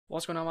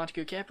What's going on,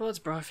 Doki Doki Literature? It's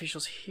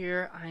Bromeoofficials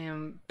here. I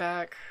am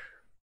back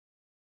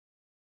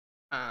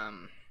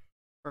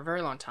for a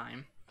very long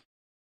time.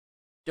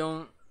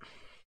 Don't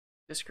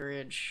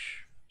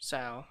discourage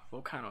Sal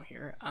Volcano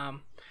here.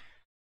 I'll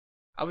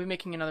be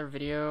making another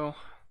video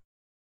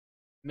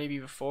maybe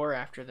before or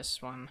after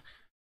this one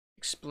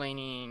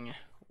explaining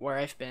where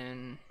I've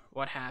been,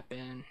 what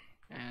happened,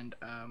 and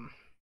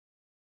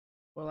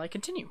will I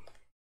continue?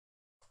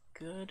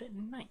 Good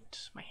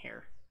night, my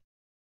hair.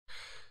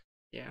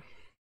 Yeah.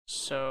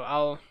 So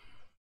I'll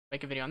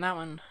make a video on that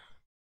one.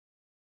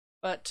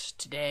 But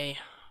today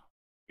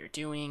we're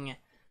continuing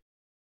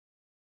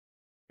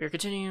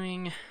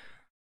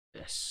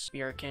this. We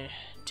are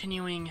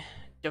continuing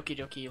Doki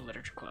Doki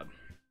Literature Club.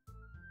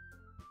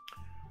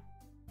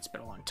 It's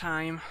been a long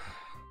time.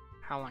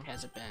 How long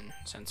has it been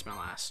since my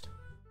last?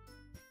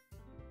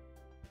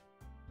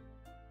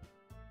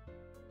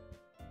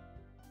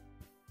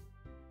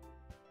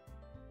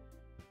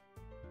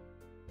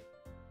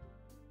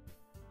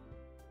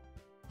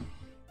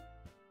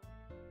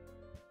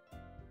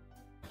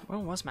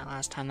 When was my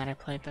last time that I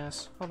played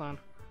this? Hold on.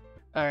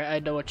 Alright, I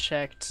double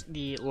checked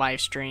the live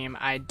stream.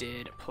 I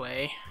did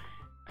play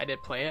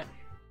it.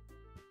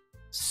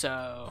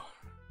 So,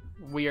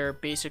 we are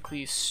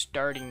basically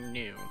starting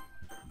new.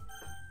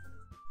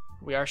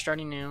 We are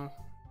starting new.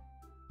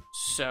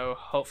 So,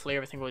 hopefully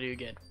everything will do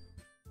good.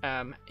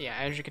 Yeah,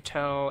 as you can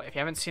tell, if you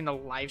haven't seen the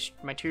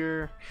my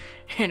 2-year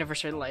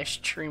anniversary live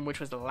stream, which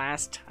was the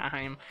last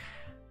time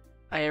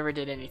I ever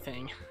did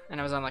anything,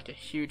 and I was on like a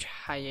huge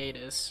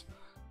hiatus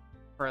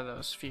for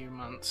those few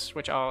months,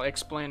 which I'll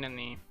explain in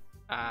the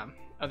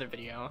other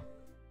video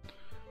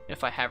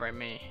if I have or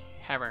may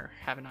have or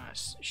have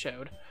not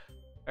showed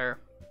or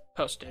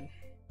posted.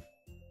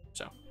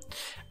 So,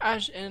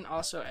 and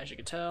also as you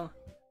can tell,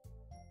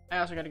 I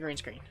also got a green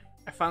screen.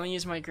 I finally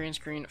used my green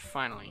screen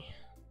finally.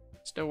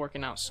 Still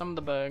working out some of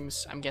the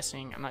bugs. I'm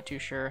guessing, I'm not too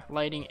sure.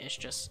 Lighting is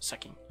just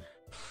sucking.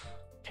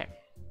 Okay,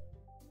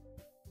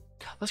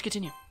 let's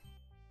continue.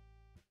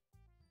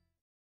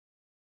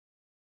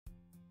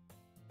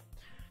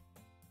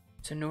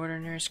 It's an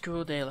ordinary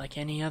school day like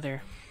any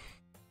other.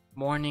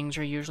 Mornings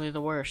are usually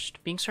the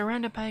worst, being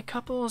surrounded by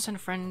couples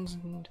and friends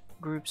and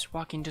groups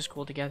walking to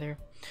school together.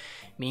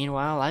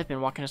 Meanwhile, I've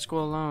been walking to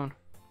school alone.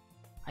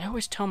 I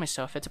always tell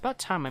myself it's about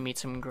time I meet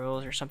some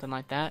girls or something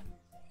like that,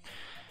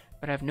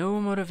 but I have no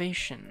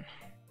motivation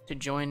to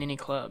join any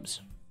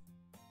clubs.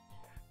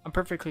 I'm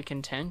perfectly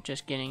content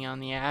just getting on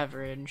the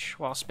average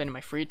while spending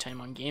my free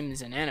time on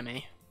games and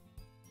anime.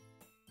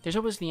 There's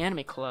always the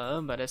anime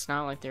club, but it's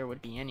not like there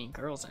would be any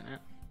girls in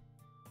it.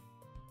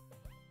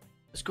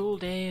 The school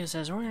day is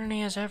as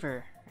ordinary as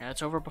ever, and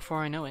it's over before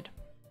I know it.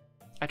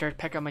 After I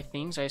pack up my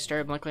things, I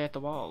stare blankly at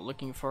the wall,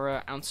 looking for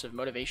an ounce of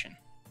motivation.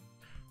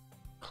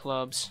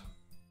 Clubs.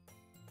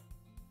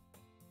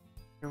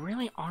 There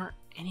really aren't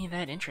any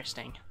that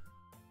interesting.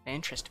 They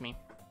interest me.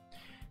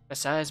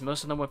 Besides,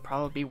 most of them would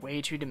probably be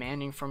way too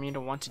demanding for me to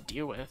want to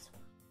deal with.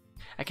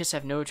 I guess I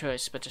have no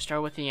choice but to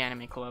start with the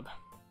anime club.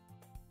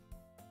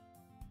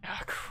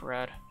 Ah,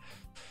 crud.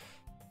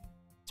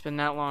 It's been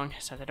that long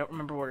since I don't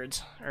remember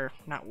words. Or,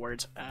 not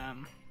words,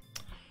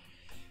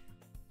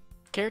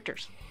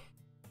 characters.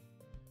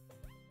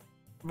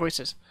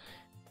 Voices.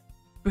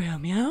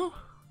 Bromeo?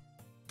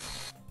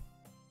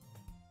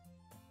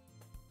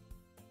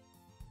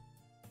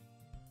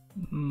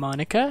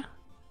 Monica?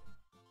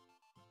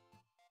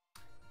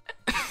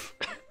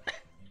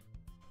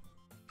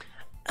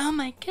 Oh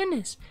my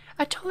goodness,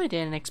 I totally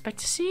didn't expect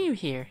to see you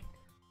here.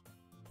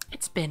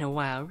 It's been a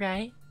while,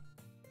 right?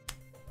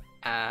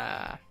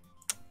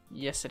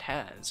 Yes it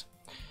has.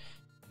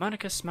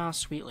 Monica smiles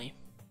sweetly.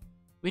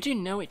 We do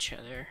know each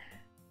other.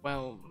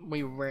 Well,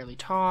 we rarely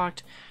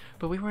talked,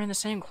 but we were in the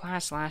same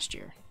class last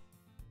year.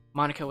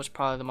 Monica was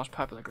probably the most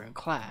popular girl in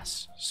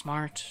class.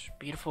 Smart,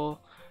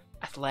 beautiful,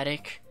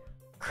 athletic,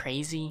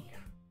 crazy.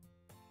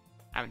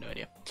 I have no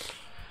idea.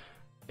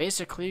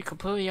 Basically,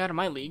 completely out of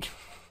my league.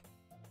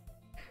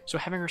 So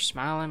having her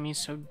smile at me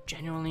so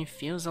genuinely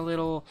feels a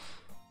little...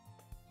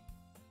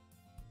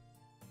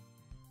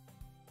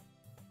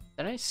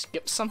 Did I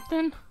skip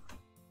something?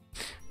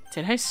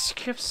 Did I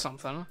skip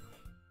something?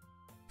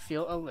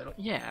 Feel a little...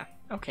 Yeah,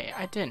 okay,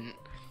 I didn't.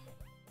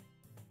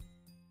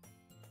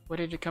 What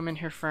did you come in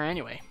here for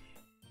anyway?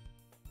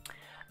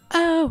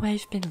 Oh,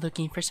 I've been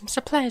looking for some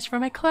supplies for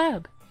my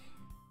club.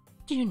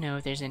 Do you know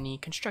if there's any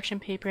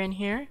construction paper in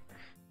here?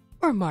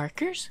 Or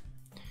markers?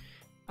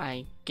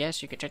 I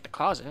guess you could check the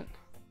closet.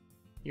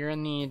 You're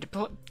in the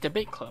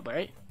debate club,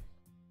 right?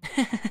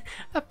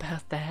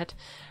 About that.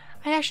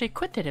 I actually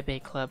quit the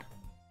debate club.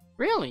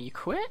 Really? You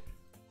quit?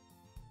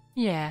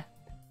 Yeah.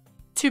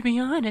 To be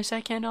honest,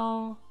 I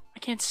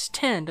can't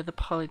stand the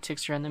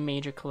politics around the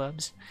major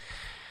clubs.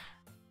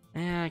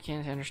 Yeah, I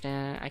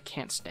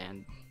can't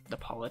stand the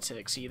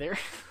politics either.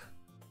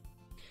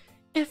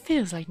 It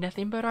feels like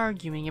nothing but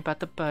arguing about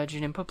the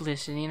budget and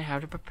publicity and how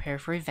to prepare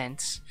for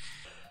events.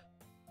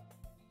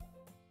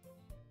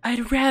 I'd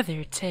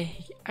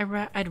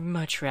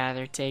much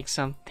rather take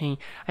something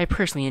I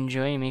personally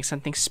enjoy and make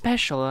something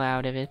special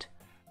out of it.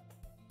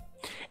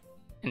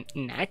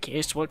 In that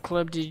case, what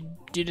club did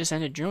you decide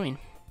to join?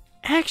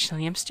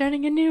 Actually, I'm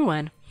starting a new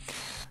one.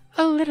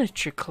 A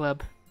literature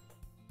club.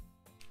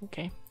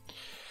 Okay.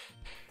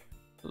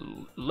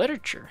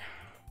 Literature.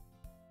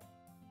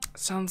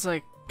 Sounds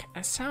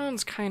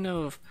kind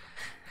of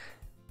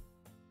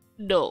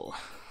dull.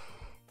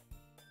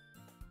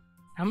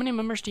 How many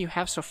members do you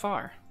have so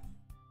far?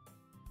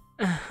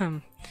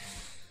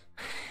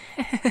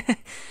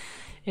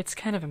 It's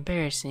kind of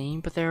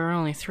embarrassing, but there are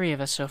only 3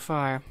 of us so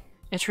far.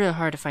 It's really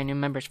hard to find new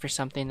members for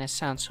something that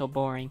sounds so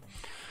boring.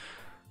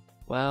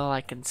 Well,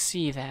 I can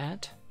see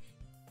that.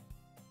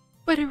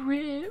 But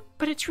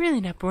it's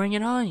really not boring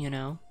at all, you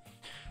know.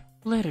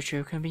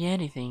 Literature can be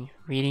anything.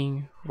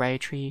 Reading,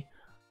 writing,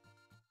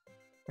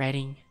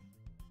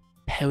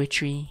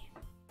 poetry.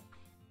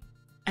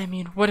 I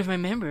mean, what if my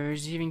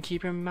members even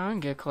keep a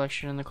manga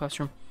collection in the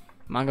classroom?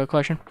 Manga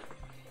collection?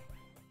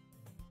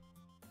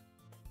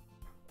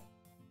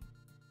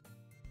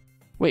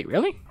 Wait,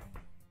 really?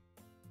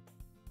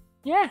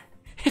 Yeah,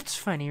 it's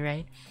funny,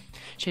 right?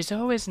 She's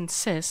always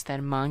insists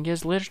that manga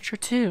is literature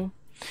too.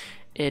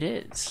 It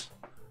is.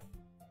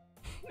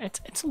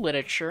 It's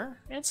literature.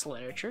 It's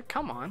literature.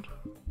 Come on.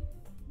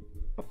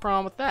 What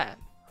problem with that?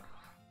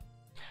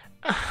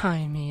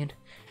 I mean,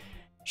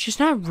 she's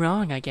not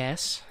wrong, I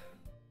guess.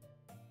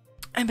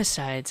 And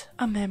besides,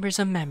 a member's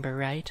a member,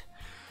 right?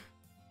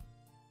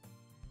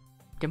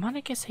 Did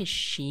Monica say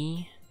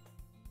she?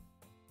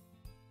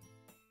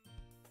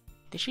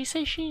 Did she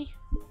say she?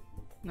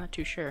 Not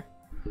too sure.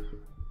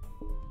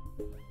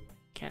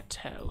 Can't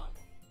tell.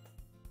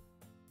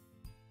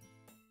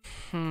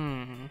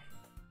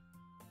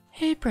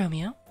 Hey,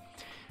 Bromeo.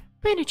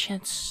 By any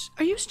chance,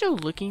 are you still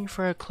looking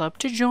for a club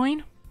to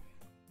join?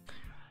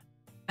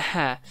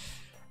 I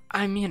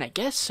mean, I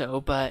guess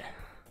so, but...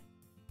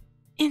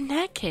 In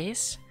that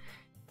case,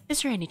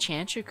 is there any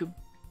chance you could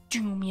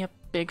do me a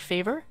big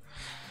favor?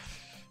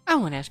 I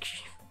won't ask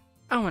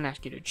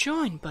you to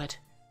join, but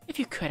if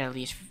you could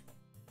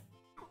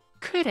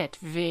at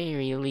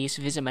very least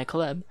visit my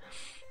club,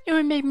 it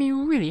would make me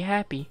really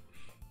happy.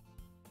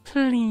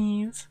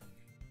 Please.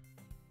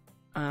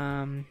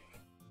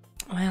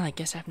 Well, I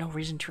guess I have no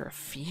reason to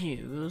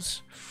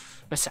refuse.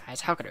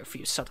 Besides, how could I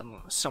refuse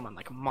someone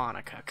like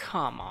Monica?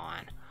 Come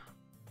on.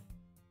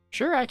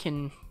 Sure, I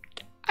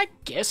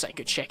guess I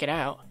could check it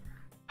out.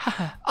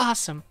 Haha,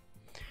 awesome.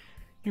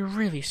 You're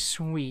really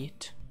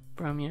sweet,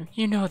 Bromeo.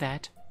 You know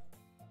that.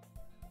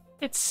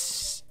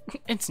 It's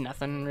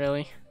nothing,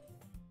 really.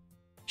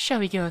 Shall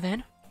we go,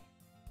 then?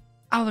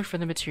 I'll look for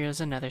the materials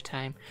another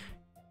time.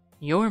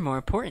 You're more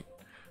important.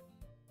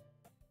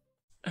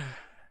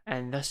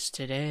 And thus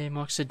today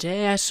marks the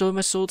day I sold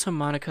my soul to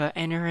Monica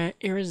and her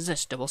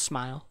irresistible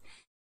smile.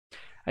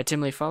 I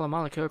timidly follow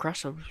Monica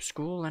across the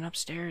school and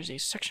upstairs, a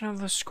section of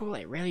the school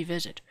I rarely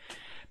visit,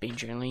 being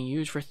generally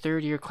used for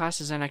third-year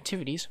classes and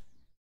activities.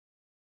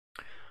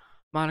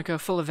 Monica,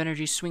 full of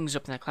energy, swings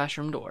open the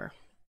classroom door.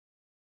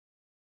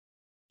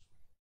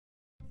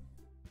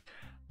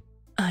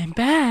 I'm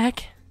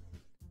back,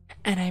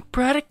 and I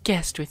brought a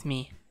guest with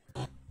me.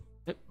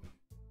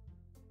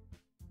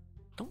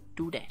 Don't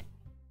do that.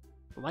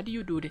 Why do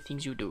you do the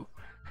things you do?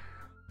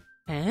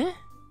 Huh?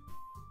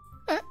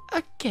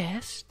 A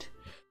guest?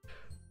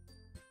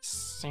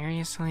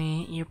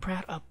 Seriously, you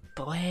brought a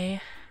boy?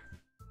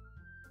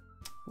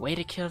 Way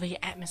to kill the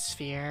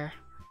atmosphere.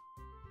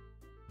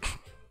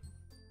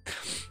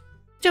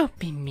 Don't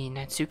be mean,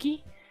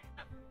 Natsuki.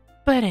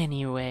 But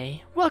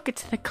anyway, welcome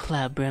to the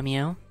club,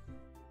 Bromeo.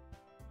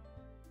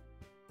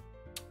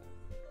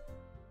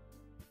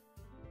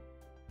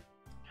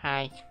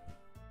 Hi.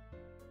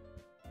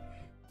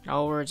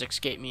 All words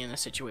escape me in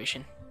this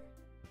situation.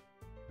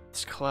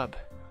 This club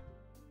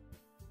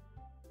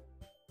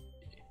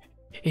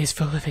is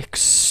full of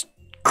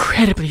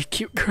incredibly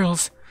cute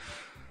girls.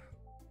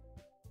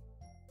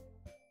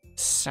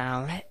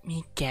 So let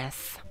me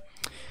guess.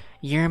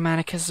 You're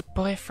Monica's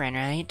boyfriend,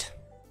 right?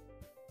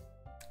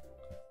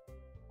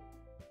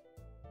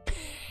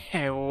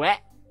 What?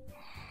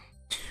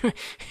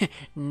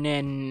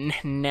 No,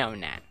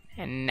 not.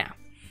 No.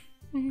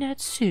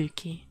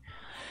 Natsuki.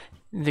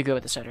 The girl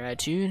with the stutter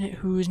attitude,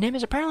 whose name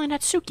is apparently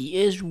Natsuki,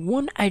 is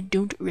one I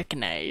don't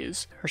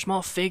recognize. Her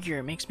small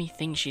figure makes me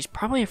think she's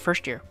probably a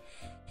first year.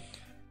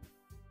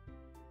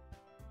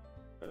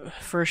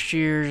 First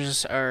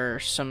years are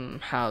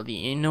somehow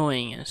the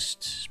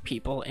annoyingest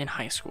people in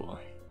high school.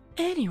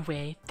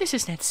 Anyway, this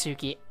is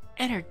Natsuki,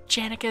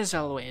 energetic as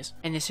always.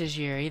 And this is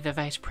Yuri, the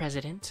vice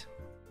president.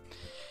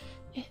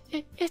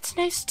 It's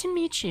nice to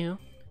meet you.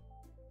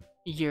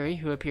 Yuri,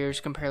 who appears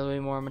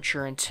comparatively more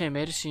mature and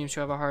timid, seems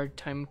to have a hard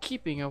time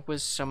keeping up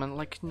with someone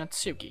like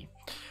Natsuki.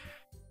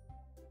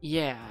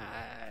 Yeah,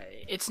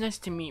 it's nice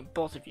to meet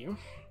both of you.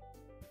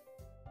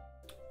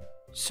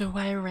 So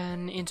I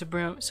ran into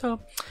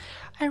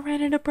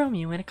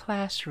Bromeo in a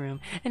classroom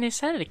and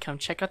decided to come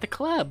check out the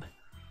club.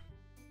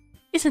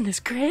 Isn't this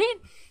great?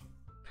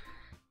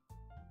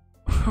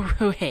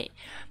 Wait,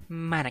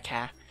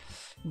 Monica.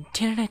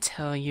 Didn't I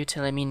tell you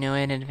to let me know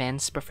in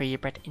advance before you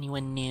brought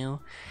anyone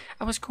new?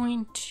 I was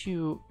going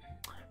to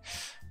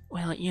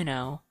Well, you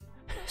know.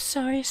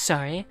 Sorry.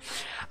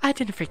 I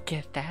didn't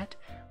forget that,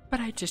 but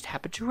I just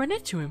happened to run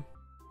into him.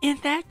 In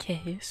that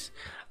case,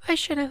 I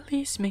should at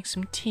least make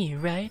some tea,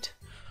 right?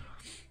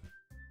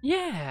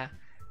 Yeah,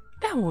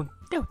 that would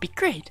be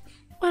great.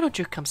 Why don't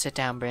you come sit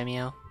down,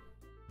 Bremio?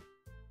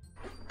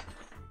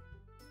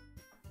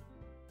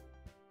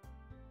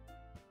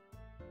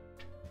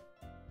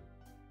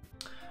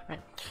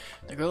 Alright,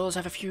 the girls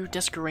have a few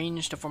desks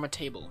arranged to form a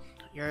table.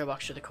 Yuri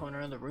walks to the corner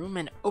of the room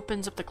and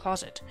opens up the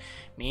closet.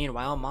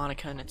 Meanwhile,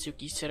 Monica and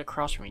Natsuki sit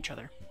across from each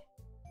other.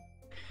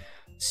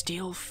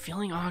 Still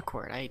feeling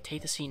awkward, I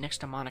take the seat next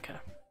to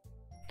Monica.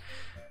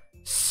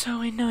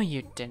 So I know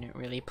you didn't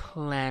really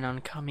plan on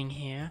coming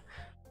here,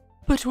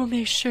 but we'll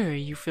make sure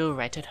you feel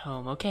right at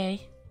home,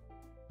 okay?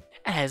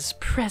 As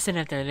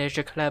president of the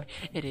Literature Club,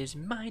 it is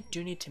my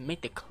duty to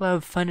make the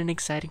club fun and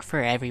exciting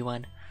for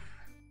everyone.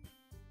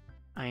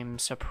 I'm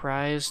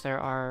surprised there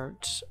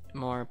aren't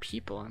more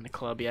people in the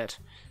club yet.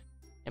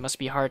 It must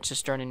be hard to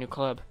start a new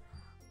club.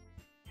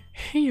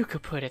 You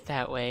could put it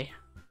that way.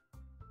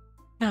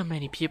 Not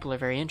many people are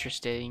very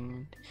interested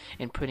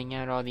in putting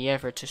out all the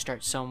effort to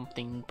start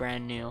something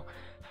brand new.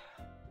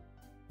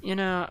 You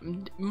know,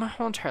 my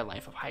whole entire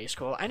life of high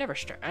school, I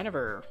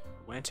never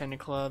went to any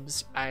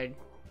clubs. I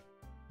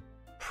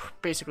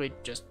basically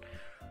just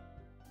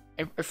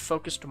I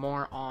focused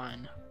more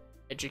on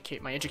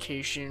my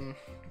education,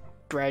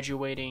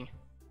 graduating.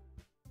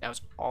 That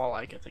was all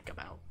I could think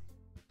about.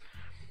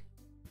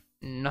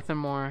 Nothing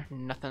more,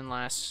 nothing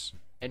less.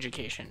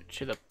 Education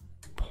to the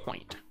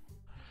point.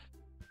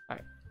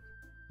 Alright.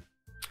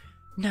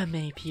 Not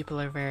many people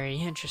are very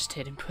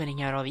interested in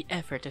putting out all the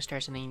effort to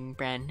start something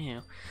brand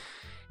new.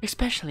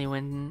 Especially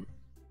when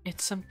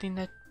it's something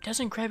that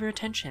doesn't grab your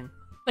attention.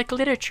 Like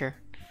literature.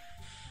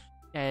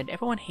 And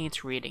everyone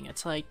hates reading.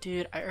 It's like,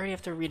 dude, I already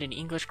have to read an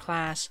English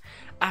class.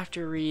 I have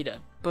to read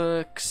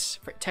books,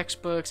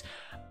 textbooks.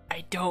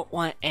 I don't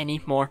want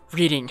any more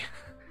reading.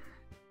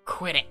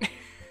 Quit it.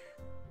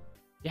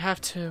 You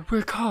have to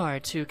work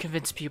hard to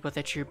convince people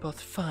that you're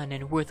both fun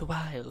and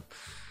worthwhile.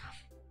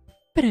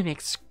 But it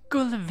makes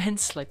school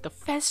events like the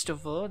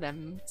festival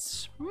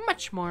that's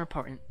much more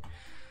important.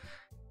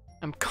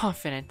 I'm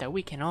confident that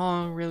we can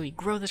all really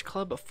grow this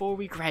club before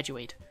we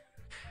graduate.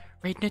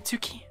 Right,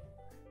 Natsuki?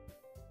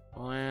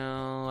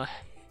 Well,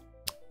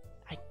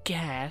 I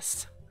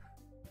guess.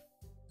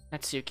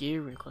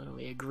 Natsuki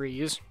regularly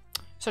agrees.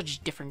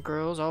 Such different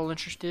girls, all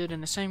interested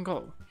in the same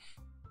goal.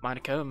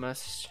 Monica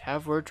must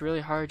have worked really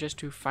hard just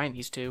to find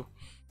these two.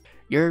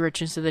 Yuri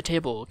returns to the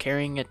table,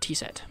 carrying a tea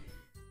set.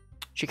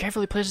 She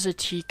carefully places a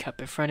teacup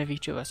in front of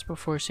each of us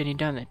before sitting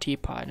down the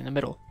teapot in the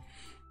middle.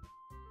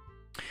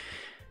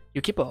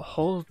 You keep a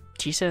whole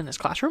tea set in this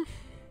classroom?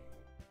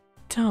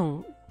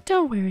 Don't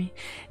worry.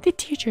 The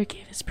teacher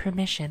gave us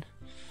permission.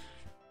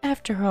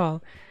 After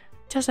all,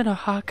 doesn't a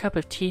hot cup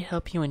of tea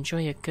help you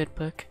enjoy a good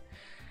book?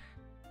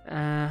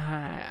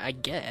 I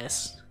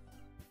guess.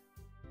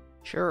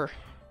 Sure.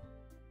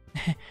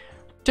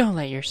 Don't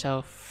let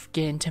yourself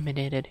get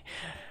intimidated.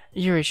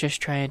 Yuri's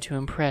just trying to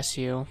impress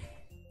you.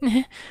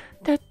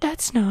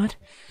 That's not.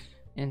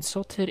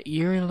 Insulted,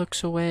 Yuri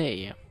looks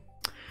away.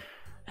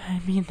 I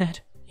mean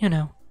that, you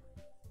know.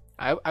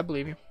 I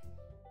believe you.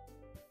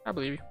 I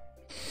believe you.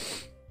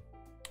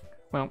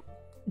 Well,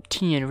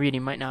 tea and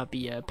reading might not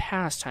be a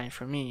pastime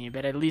for me,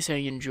 but at least I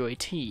enjoy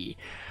tea.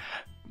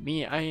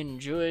 I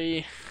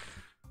enjoy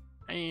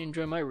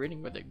my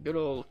reading with a good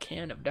old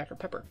can of Dr.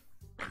 Pepper.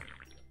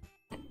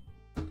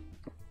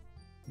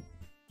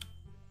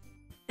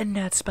 And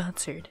not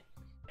sponsored.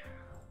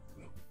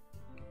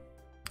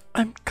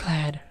 I'm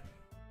glad.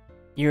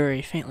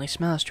 Yuri faintly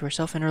smiles to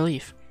herself in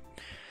relief.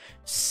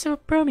 So,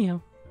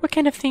 Bromeo, what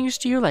kind of things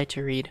do you like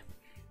to read?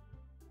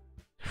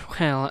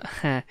 Well,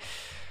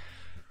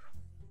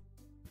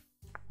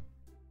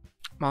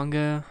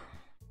 manga,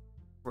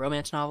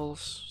 romance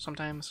novels,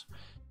 sometimes,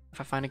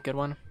 if I find a good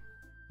one.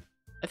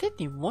 I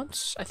think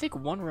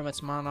one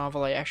romance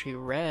novel I actually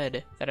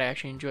read that I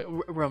actually enjoyed,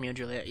 Romeo and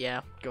Juliet, yeah,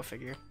 go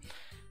figure.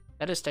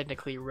 That is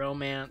technically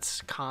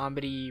romance,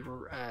 comedy,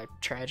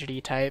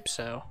 tragedy type,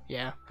 so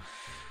yeah.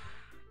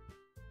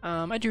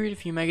 I do read a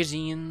few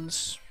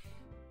magazines.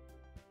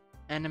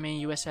 Anime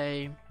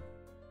USA.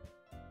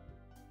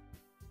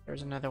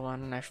 There's another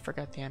one, and I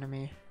forgot the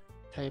anime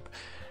type.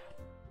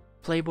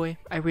 Playboy,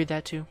 I read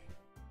that too.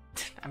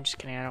 I'm just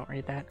kidding, I don't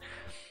read that.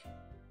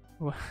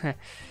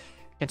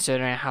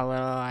 Considering how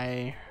little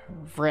I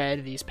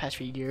read these past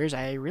few years,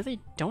 I really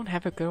don't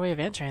have a good way of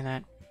answering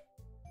that.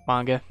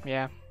 Manga,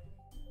 yeah.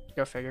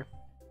 Go figure.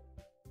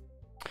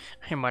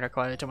 I muttered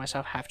quietly to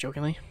myself, half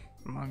jokingly.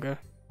 Manga.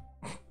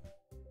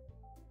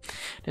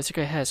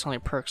 Natsuki head suddenly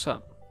perks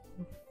up.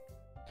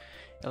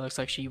 It looks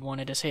like she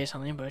wanted to say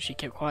something, but she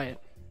kept quiet.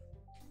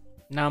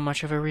 Not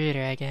much of a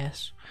reader, I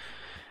guess.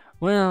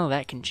 Well,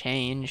 that can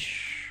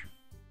change.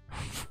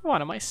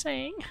 What am I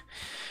saying?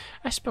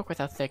 I spoke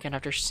without thinking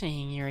after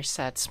seeing Yuri's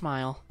sad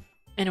smile.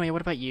 Anyway,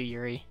 what about you,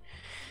 Yuri?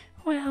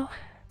 Well,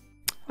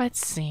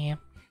 let's see.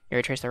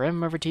 Yuri traced the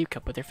rim of her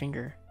teacup with her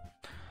finger.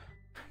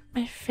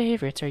 My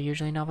favorites are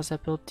usually novels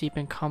that build deep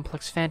and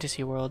complex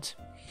fantasy worlds.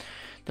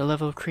 The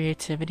level of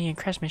creativity and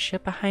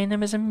craftsmanship behind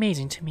them is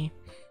amazing to me.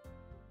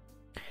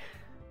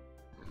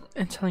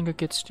 And telling a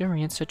good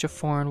story in such a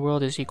foreign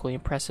world is equally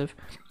impressive.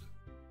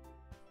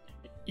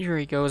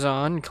 Yuri goes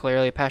on,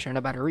 clearly passionate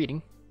about her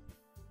reading.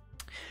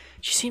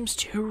 She seems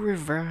too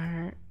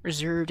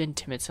reserved and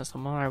timid since the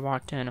moment I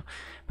walked in,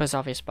 but it's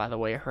obvious by the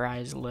way her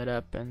eyes lit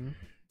up and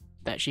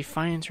that she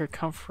finds her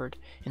comfort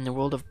in the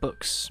world of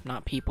books,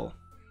 not people.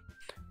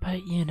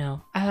 But, you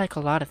know, I like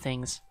a lot of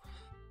things.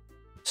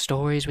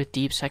 Stories with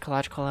deep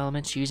psychological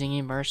elements usually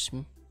immerse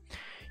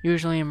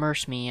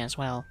me as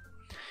well.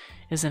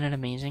 Isn't it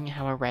amazing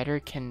how a writer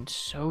can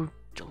so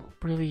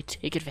deliberately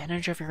take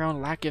advantage of your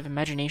own lack of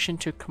imagination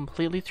to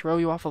completely throw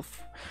you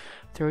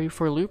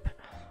for a loop?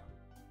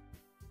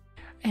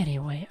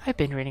 Anyway, I've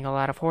been reading a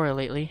lot of horror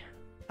lately.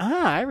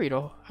 I read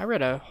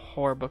a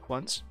horror book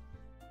once.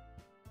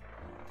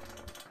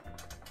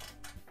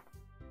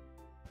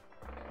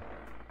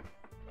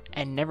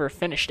 And never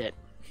finished it.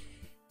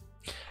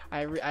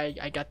 I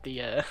got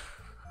the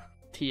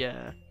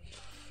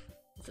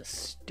what's this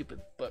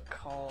stupid book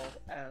called?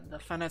 The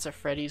Five Nights at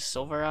Freddy's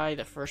Silver Eye,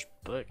 the first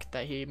book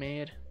that he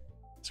made,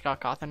 Scott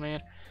Cawthon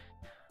made.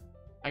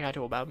 I got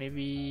to about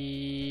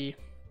maybe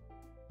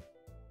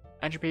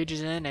 100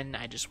 pages in, and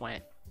I just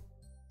went,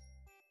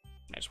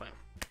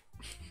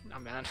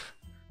 I'm done.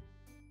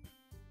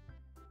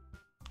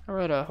 I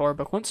read a horror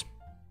book once.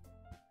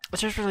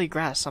 It's just really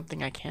grasp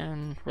something I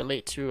can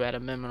relate to at a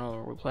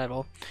minimal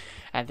level.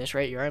 At this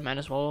rate, Yuri might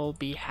as well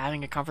be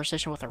having a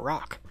conversation with a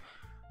rock.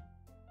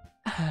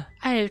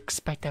 I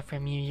expect that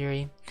from you,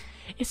 Yuri.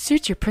 It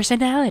suits your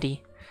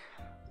personality.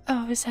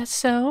 Oh, is that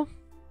so?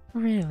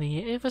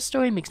 Really, if a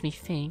story makes me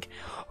think,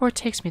 or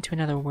takes me to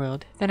another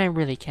world, then I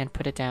really can't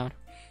put it down.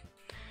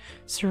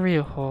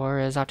 Surreal horror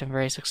is often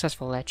very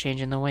successful at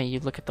changing the way you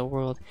look at the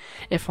world,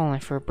 if only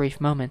for a brief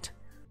moment.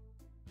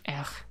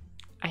 Ugh,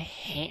 I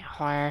hate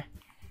horror.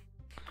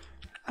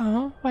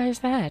 Oh, why is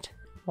that?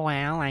 Well,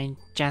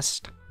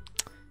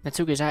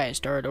 Natsuki's eyes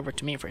started over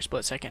to me for a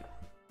split second.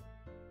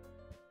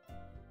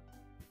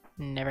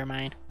 Never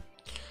mind.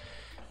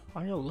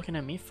 Why are you looking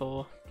at me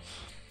for?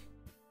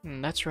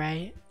 That's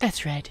right.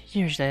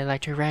 Usually I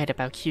like to write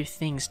about cute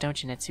things,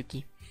 don't you,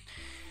 Natsuki?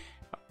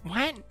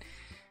 What?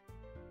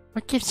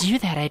 What gives you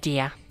that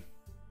idea?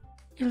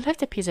 You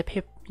left a piece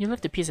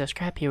of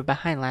scrap paper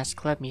behind last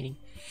club meeting.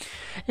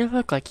 It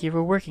looked like you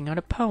were working on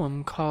a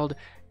poem called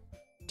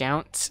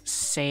Don't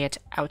Say It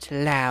Out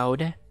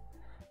Loud.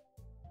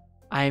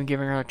 I am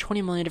giving her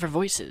 20 million different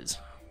voices.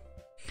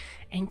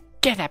 And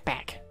give that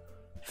back.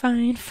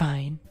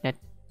 Fine.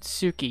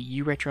 Natsuki,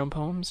 you write your own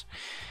poems?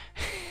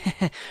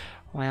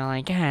 Well,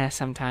 I guess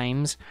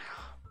sometimes.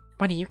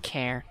 Why do you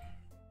care?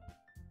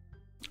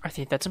 I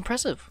think that's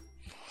impressive.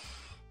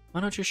 Why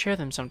don't you share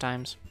them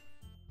sometimes?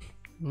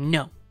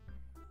 No.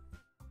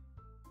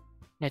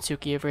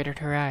 Natsuki averted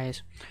her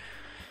eyes.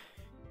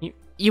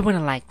 You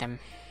wouldn't like them.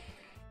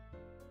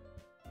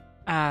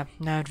 Not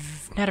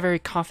a very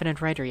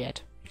confident writer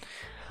yet.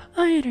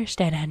 I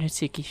understand how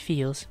Natsuki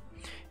feels.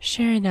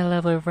 Sharing that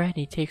level of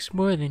writing takes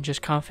more than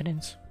just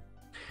confidence.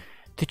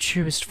 The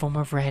truest form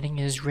of writing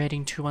is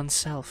writing to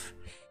oneself.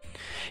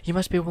 You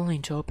must be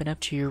willing to open up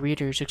to your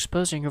readers,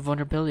 exposing your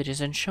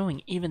vulnerabilities and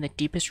showing even the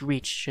deepest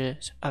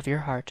reaches of your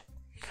heart.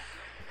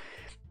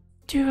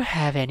 Do you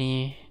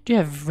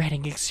have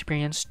writing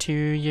experience too,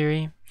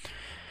 Yuri?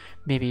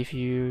 Maybe if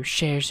you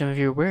share some of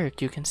your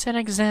work, you can set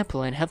an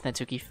example and help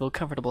Natsuki feel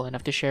comfortable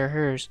enough to share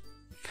hers.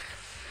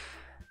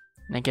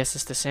 And I guess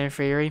it's the same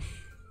for Yuri.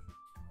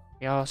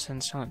 We all sat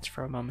in silence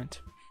for a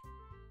moment.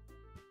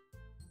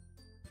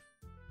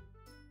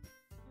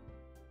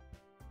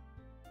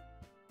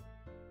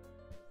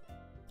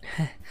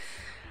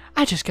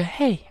 I just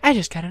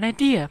got an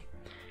idea.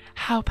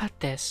 How about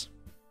this?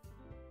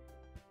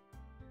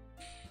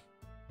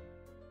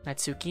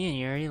 Natsuki and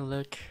Yuri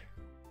look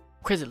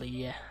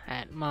quizzically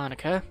at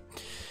Monika.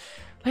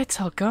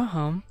 Let's all go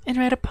home and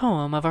write a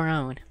poem of our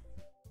own.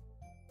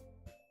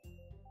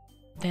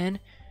 Then,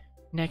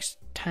 next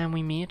time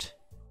we meet,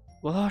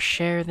 we'll all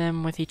share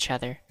them with each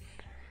other.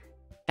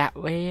 That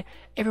way,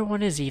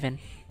 everyone is even.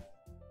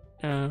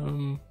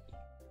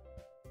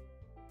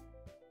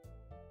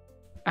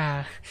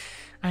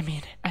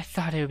 I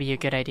thought it would be a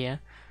good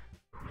idea.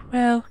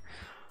 Well,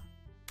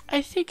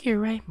 I think you're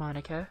right,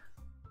 Monika.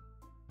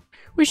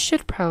 We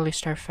should probably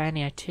start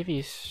finding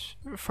activities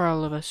for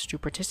all of us to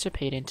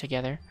participate in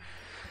together.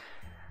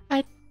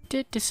 I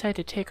did decide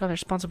to take on the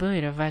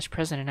responsibility of vice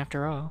president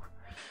after all.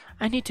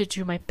 I need to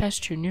do my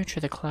best to nurture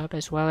the club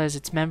as well as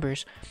its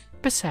members.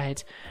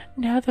 Besides,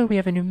 now that we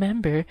have a new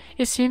member,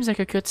 it seems like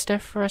a good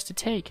step for us to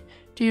take.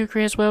 Do you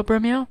agree as well,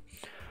 Bromeo?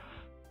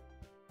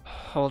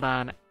 Hold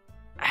on.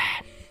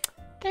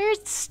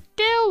 There's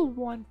still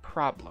one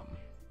problem.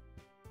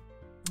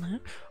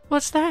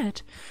 What's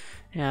that?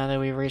 Now that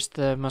we've reached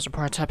the most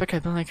important topic,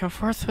 I've been like come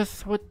forth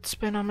with what's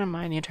been on my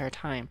mind the entire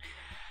time.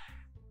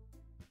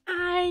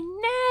 I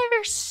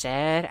never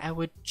said I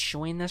would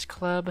join this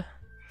club.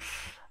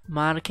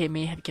 Monica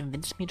may have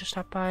convinced me to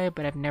stop by,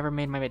 but I've never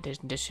made my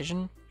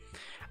decision.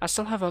 I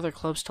still have other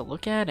clubs to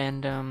look at,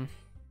 and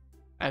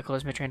I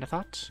closed my train of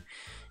thoughts.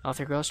 All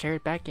three girls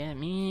stared back at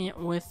me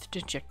with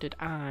dejected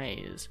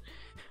eyes.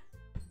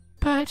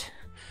 But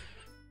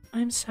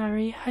I'm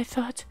sorry, I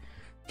thought...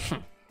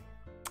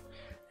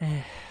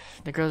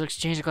 The girls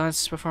exchanged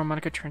glances before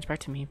Monica turns back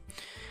to me.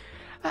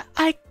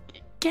 I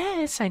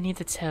guess I need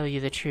to tell you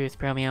the truth,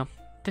 Bromeo.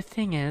 The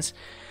thing is,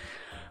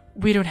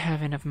 we don't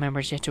have enough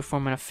members yet to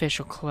form an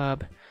official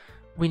club.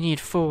 We need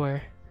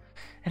 4.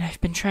 And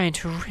I've been trying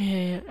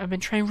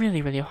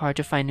really, really hard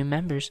to find new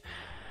members.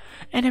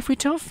 And if we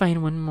don't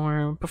find one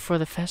more before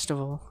the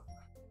festival...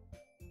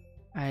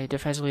 I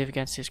decisively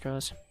against these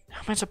girls.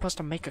 How am I supposed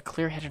to make a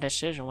clear-headed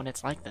decision when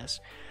it's like this?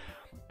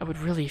 I would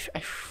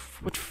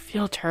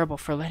feel terrible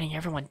for letting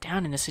everyone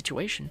down in this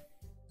situation.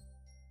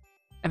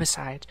 And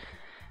besides,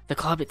 the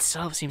club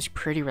itself seems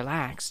pretty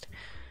relaxed.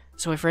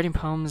 So if writing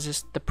poems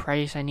is the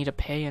price I need to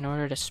pay in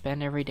order to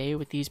spend every day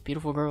with these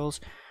beautiful girls...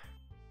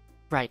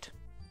 Right.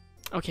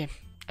 Okay,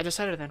 I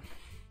decided then.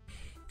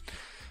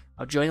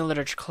 I'll join the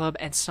literature club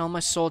and sell my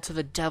soul to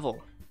the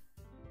devil.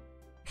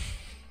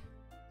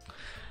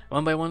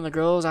 One by one, the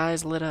girls'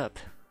 eyes lit up.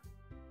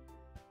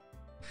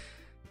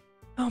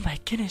 Oh my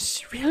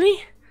goodness,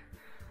 really?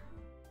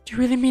 Do you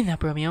really mean that,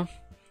 Bromeo?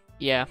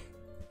 Yeah.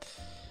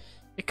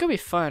 It could be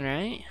fun,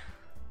 right?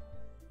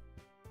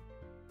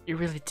 You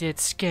really did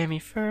scare me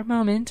for a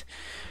moment.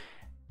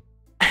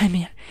 I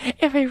mean,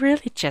 if I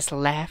really just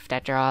laughed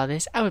after all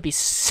this, I would be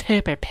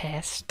super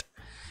pissed.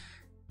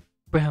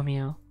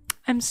 Bromeo,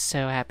 I'm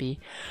so happy.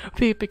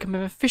 We've become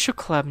an official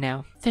club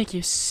now. Thank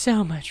you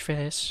so much for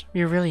this.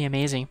 You're really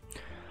amazing.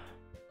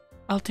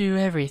 I'll do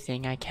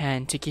everything I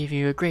can to give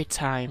you a great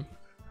time.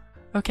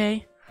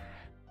 Okay?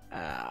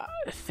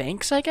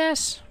 Thanks, I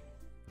guess?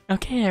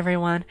 Okay,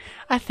 everyone.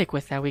 I think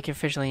with that, we can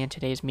officially end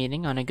today's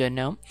meeting on a good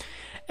note.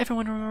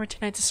 Everyone remember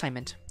tonight's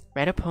assignment.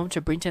 Write a poem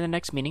to bring to the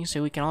next meeting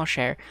so we can all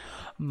share.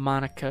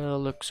 Monica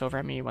looks over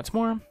at me once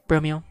more.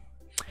 Bromeo,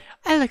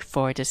 I look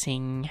forward to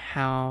seeing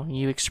how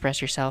you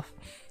express yourself.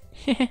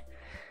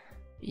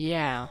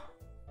 Yeah.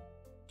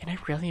 Can I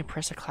really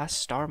impress a class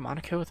star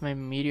Monica with my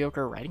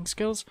mediocre writing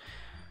skills?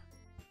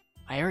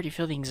 I already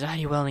feel the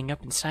anxiety welling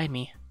up inside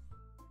me.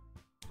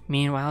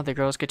 Meanwhile, the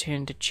girls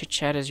continue to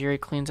chit-chat as Yuri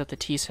cleans up the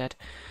tea set.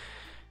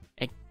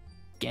 I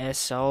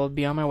guess I'll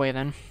be on my way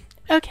then.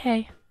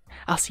 Okay.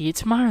 I'll see you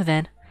tomorrow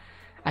then.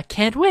 I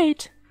can't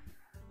wait!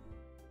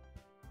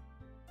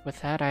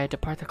 With that, I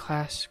depart the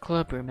class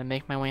club room and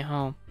make my way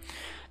home.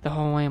 The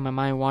whole way, my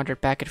mind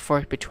wandered back and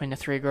forth between the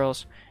 3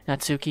 girls,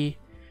 Natsuki,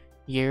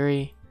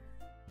 Yuri,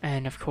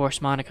 and of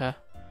course Monica.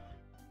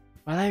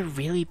 Will I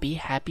really be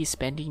happy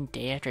spending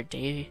day after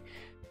day,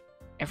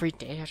 every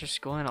day after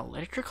school in a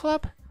literature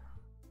club?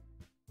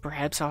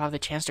 Perhaps I'll have the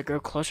chance to grow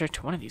closer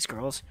to one of these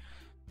girls.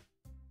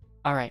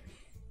 Alright.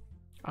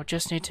 I'll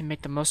just need to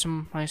make the most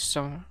of my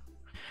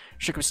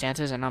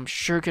circumstances, and I'm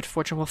sure good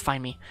fortune will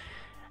find me.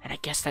 And I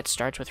guess that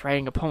starts with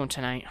writing a poem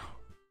tonight.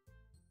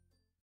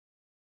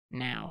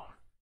 Now,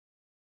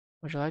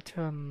 would you like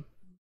to,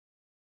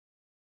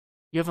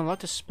 You have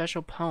unlocked a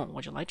special poem.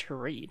 Would you like to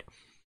read?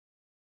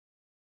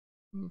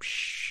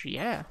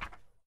 Yeah.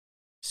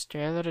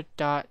 Stare at a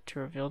dot to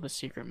reveal the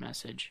secret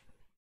message.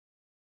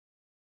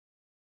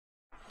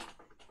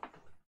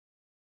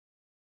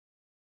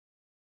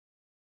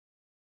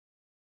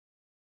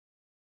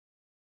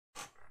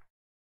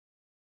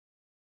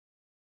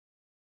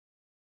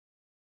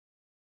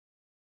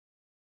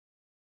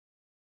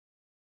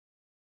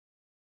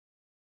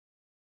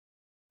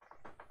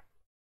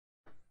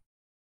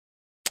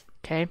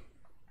 Okay.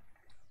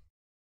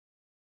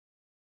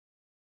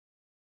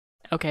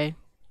 Okay,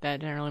 that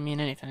didn't really mean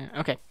anything.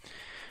 Okay,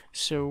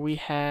 so we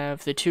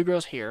have the 2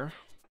 girls here.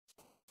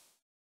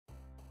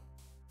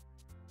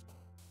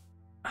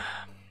 I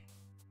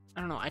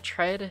don't know, I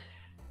tried...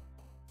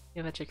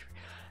 Yeah, that's like...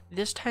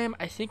 This time,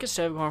 I think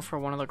instead of going for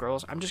one of the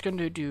girls, I'm just going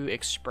to do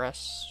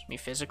express me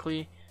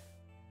physically.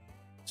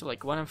 So,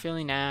 like, what I'm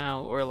feeling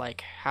now, or,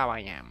 like, how I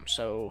am.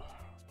 So,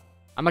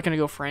 I'm not going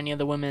to go for any of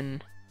the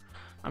women.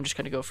 I'm just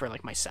going to go for,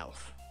 like,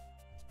 myself.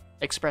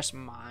 Express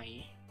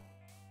my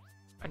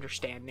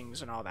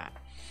understandings and all that.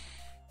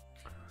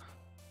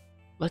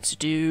 Let's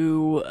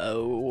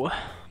do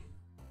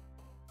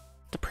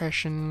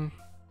depression,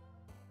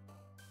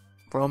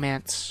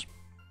 romance,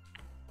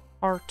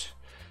 art,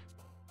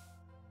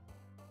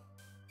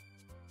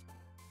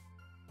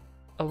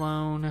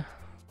 alone.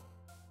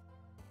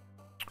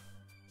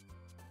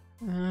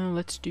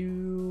 Let's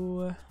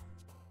do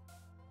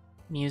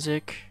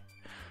music,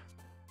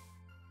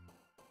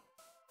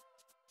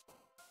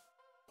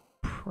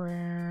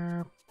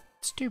 prayer.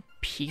 Let's do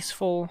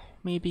peaceful,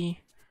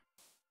 maybe.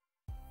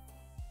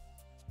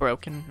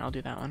 Broken, I'll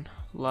do that one.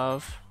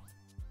 Love.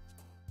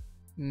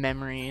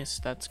 Memories,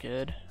 that's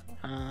good.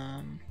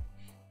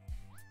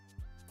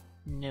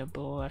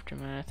 Nibble,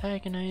 aftermath,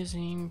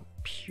 agonizing,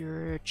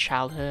 pure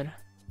childhood.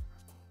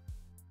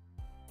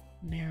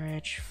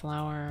 Marriage,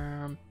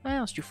 flower.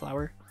 Let's do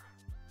flower.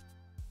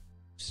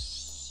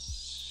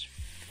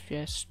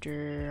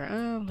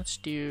 Fiester. Let's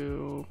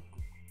do.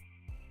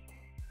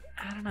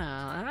 I don't know.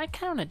 I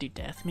kind of want to do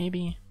death,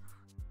 maybe.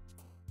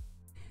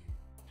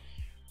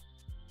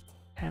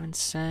 Heaven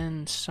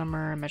Send,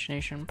 Summer,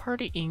 Imagination,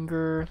 Party,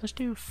 Anger. Let's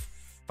do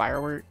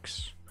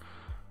Fireworks.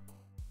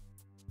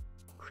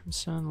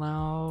 Crimson,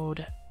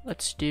 Loud.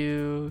 Let's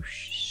do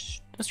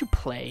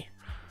Play.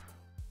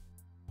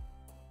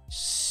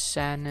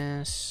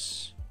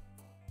 Sadness.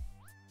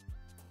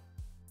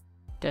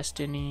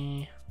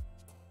 Destiny.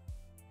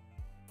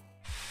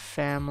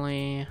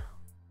 Family.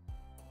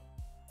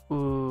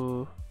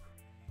 Ooh.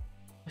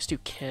 Let's do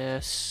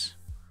Kiss.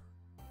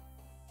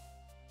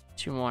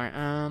 2 more.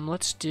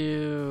 Let's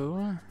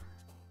do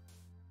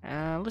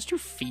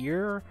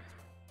Fear.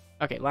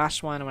 Okay,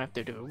 last one. I'm gonna have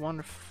to do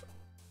one.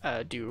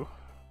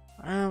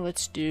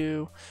 Let's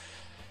do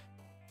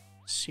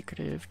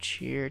Secretive,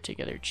 Cheer,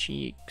 Together,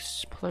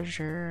 Cheeks,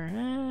 Pleasure,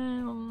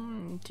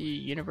 the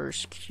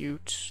Universe,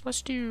 Cute.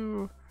 Let's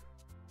do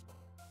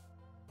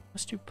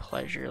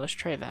Pleasure. Let's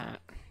try that.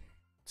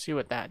 See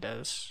what that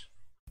does.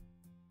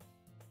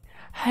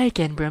 Hi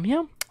again,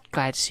 Bromeo.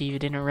 Glad to see you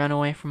didn't run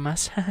away from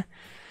us.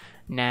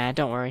 Nah,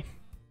 don't worry.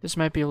 This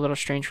might be a little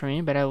strange for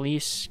me, but at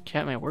least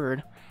kept my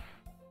word.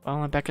 Well,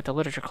 I'm back at the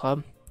literature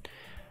club.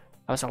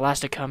 I was the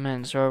last to come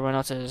in, so everyone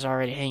else is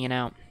already hanging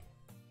out.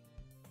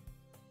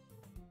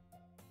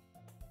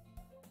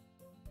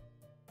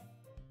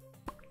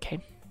 Okay.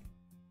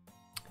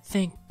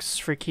 Thanks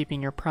for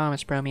keeping your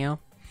promise, Bromeo.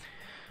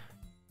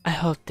 I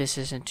hope this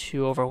isn't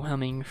too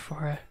overwhelming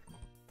for a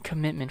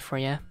commitment for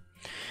you.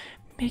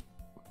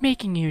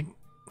 Making you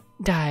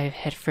dive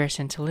headfirst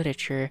into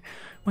literature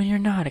when you're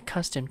not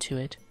accustomed to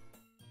it.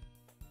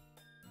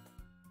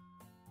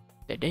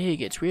 The day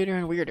gets weirder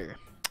and weirder.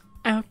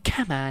 Oh,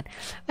 come on.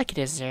 Like it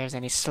deserves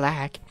any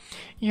slack.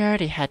 You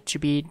already had to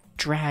be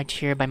dragged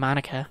here by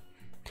Monica.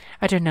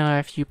 I don't know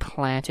if you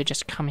plan to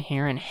just come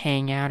here and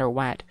hang out or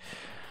what.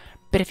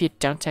 But if you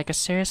don't take us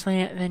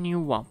seriously, then you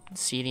won't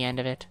see the end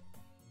of it.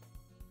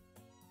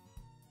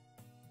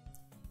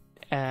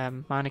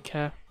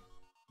 Monica.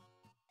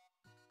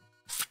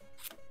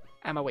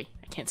 I'm away.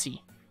 I can't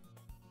see.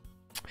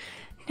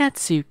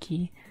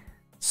 Natsuki.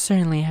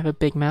 Certainly have a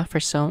big mouth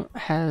for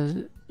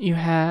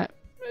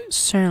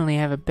certainly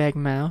have a big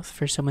mouth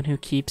for someone who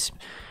keeps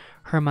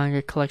her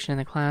manga collection in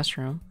the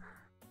classroom.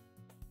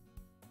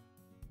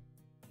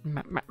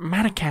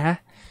 Monica.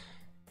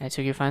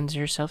 Natsuki finds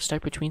herself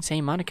stuck between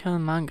saying Monica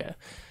and manga.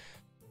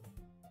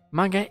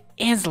 Manga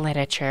is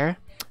literature.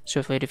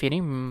 Swiftly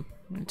defeating,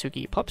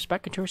 Natsuki pops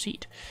back into her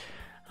seat.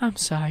 I'm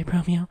sorry,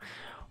 Bromeo.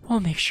 We'll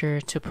make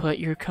sure to put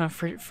your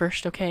comfort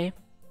first, okay?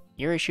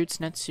 Yuri shoots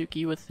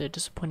Natsuki with a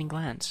disappointing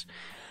glance.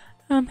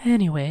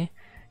 Anyway,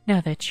 now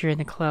that you're in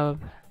the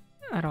club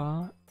at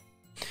all,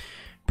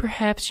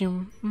 perhaps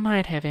you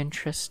might have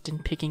interest in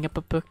picking up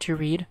a book to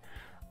read.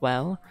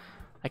 Well,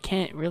 I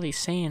can't really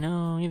say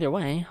no either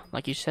way.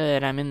 Like you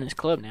said, I'm in this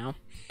club now.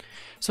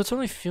 So it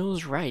only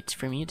feels right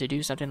for me to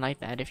do something like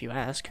that if you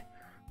ask.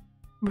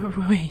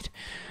 Wait,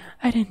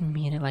 I didn't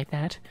mean it like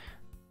that.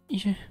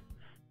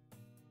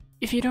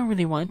 If you don't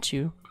really want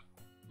to,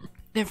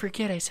 then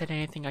forget I said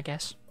anything, I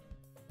guess.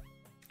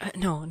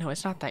 No,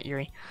 it's not that,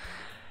 Yuri.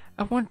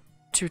 I want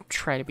to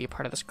try to be a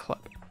part of this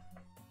club.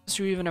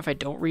 So even if I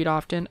don't read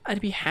often,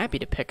 I'd be happy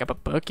to pick up a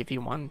book if you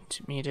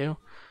want me to.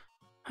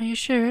 Are you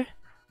sure?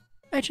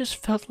 I just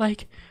felt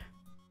like,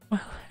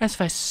 well, as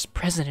vice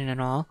president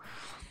and all,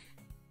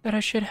 that I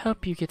should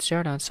help you get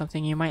started on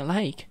something you might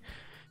like.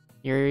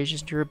 Yuri reaches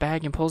into her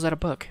bag and pulls out a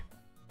book.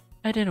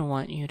 I didn't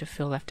want you to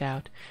feel left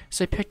out,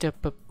 so I picked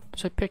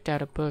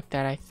out a book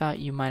that I thought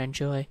you might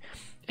enjoy.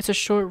 It's a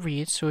short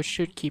read, so it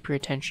should keep your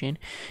attention,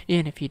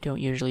 even if you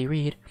don't usually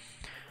read.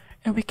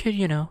 And we could,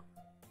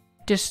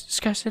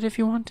 discuss it if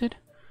you wanted.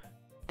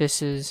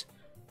 This is...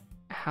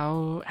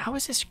 How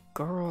is this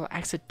girl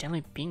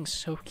accidentally being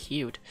so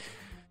cute?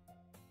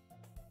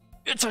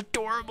 It's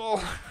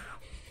adorable!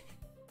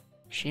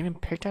 She even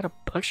picked out a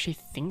book she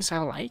thinks I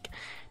like,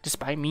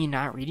 despite me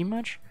not reading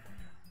much?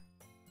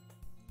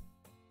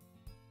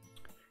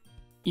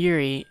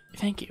 Yuri,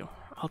 thank you.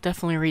 I'll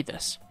definitely read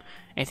this.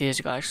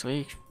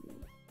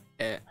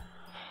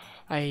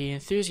 I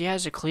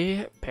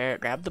enthusiastically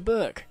grab the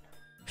book.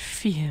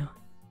 Phew.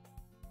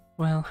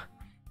 Well,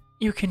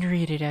 you can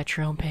read it at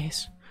your own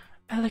pace.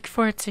 I look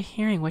forward to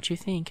hearing what you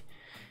think.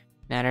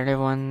 Now that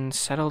everyone's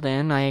settled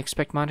in, I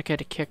expect Monica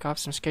to kick off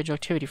some scheduled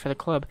activity for the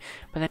club,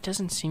 but that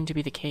doesn't seem to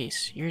be the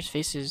case. Yuri's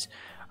face is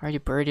already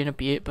buried in a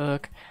beat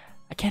book.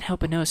 I can't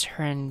help but notice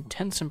her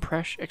intense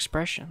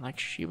expression, like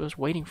she was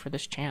waiting for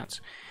this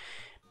chance.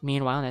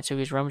 Meanwhile,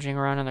 Natsuki's rummaging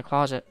around in the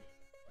closet.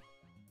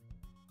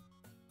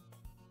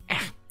 I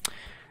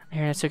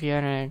hear Natsuki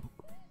out an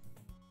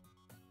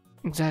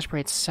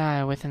exasperated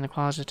sigh within the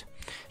closet.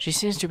 She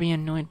seems to be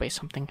annoyed by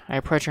something. I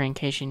approach her in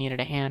case she needed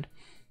a hand.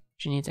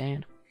 She needs a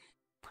hand.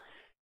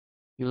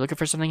 You looking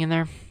for something in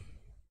there?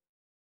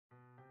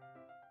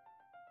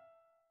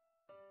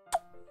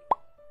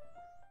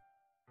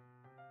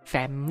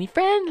 Family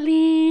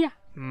friendly!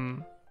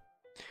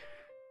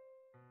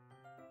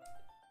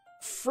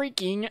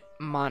 freaking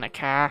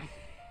Monica.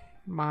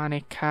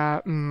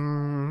 Monica.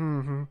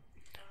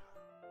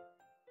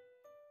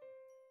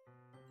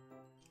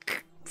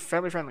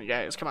 Family friendly,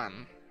 guys. Come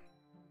on.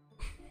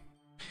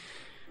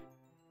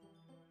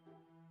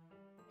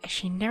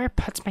 She never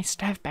puts my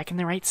stuff back in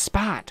the right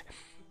spot.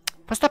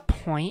 What's the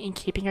point in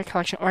keeping your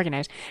collection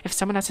organized if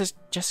someone else is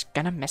just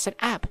gonna mess it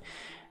up?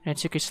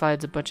 Natsuki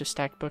slides a bunch of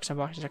stacked books and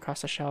boxes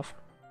across the shelf.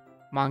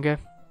 Manga?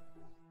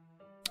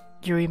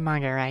 You read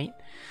manga, right?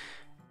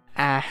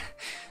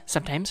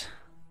 Sometimes.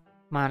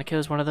 Monica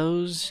is one of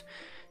those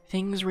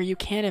things where you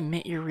can't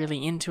admit you're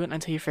really into it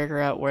until you figure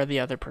out where the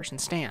other person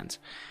stands.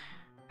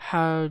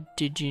 How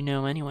did you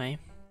know anyway?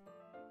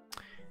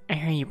 I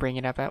hear you bring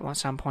it up at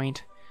some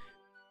point.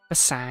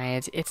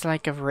 Besides, it's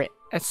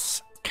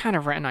kind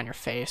of written on your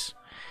face.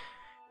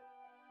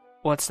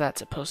 What's that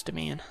supposed to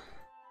mean?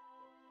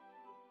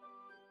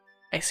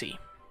 I see.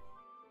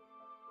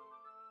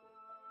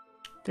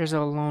 There's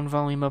a lone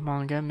volume of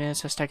manga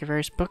amidst a stack of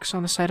various books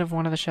on the side of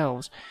one of the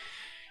shelves.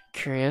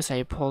 Curious,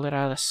 I pulled it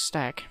out of the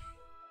stack.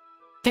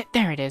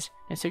 There it is!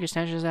 Natsuki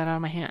snatches that out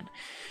of my hand.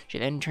 She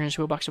then turns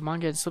to a box of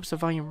manga and slips the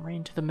volume right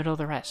into the middle of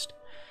the rest.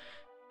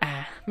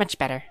 Much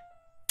better.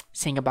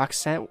 Seeing a box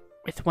set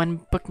with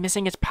one book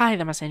missing is probably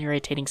the most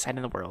irritating sight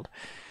in the world.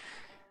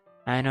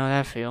 I know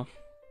that feel.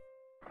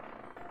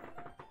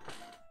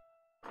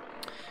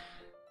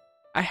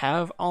 I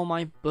have all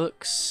my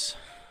books.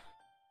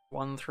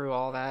 1 through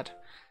all that.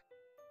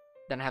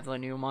 Then I have the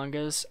new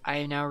mangas I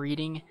am now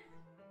reading.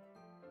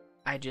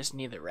 I just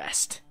need the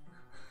rest.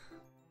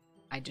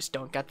 I just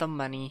don't got the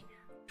money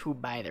to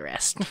buy the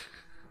rest.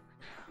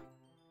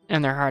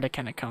 And they're hard to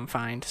kind of come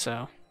find,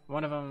 so.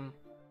 One of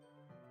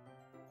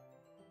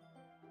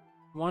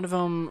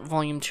them,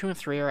 volume 2 and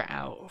 3 are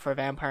out for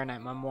Vampire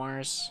Knight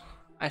Memoirs.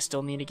 I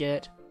still need to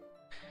get.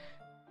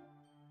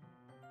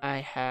 I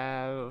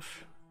have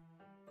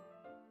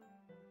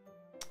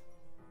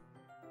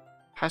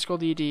High School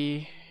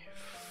DD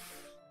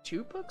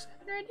 2 books I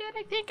haven't read yet,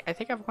 I think. I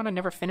think I've one I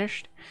never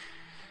finished.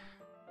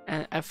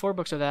 And I have 4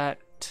 books of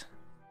that.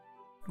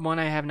 One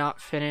I have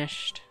not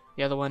finished.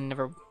 The other one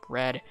never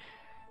read.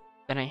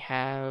 Then I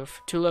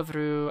have Tu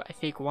Lavru, I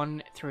think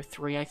 1 through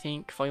 3, I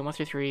think. Volume 1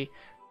 through 3.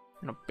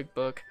 In a big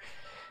book.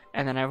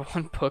 And then I have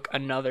one book,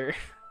 another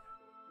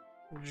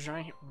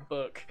giant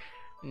book.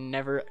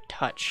 Never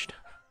touched.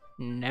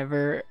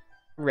 Never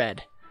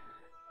read.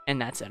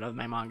 And that's it of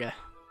my manga.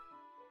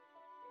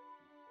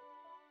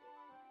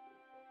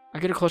 I'll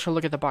get a closer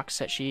look at the box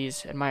set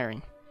she's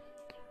admiring.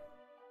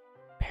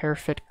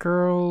 Perfect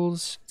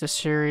Girls. It's a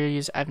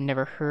series I've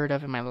never heard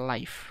of in my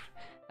life.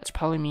 That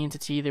probably means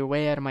it's either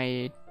way out of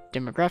my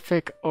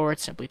demographic or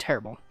it's simply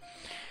terrible.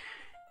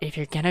 If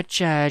you're gonna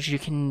judge, you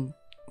can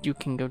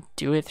go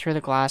do it through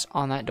the glass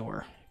on that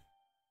door.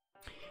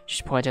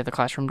 She points at the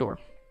classroom door.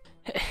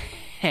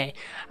 Hey,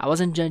 I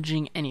wasn't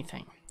judging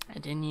anything. I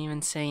didn't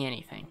even say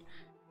anything.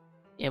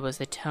 It was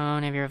the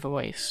tone of your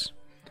voice.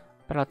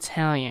 But I'll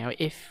tell you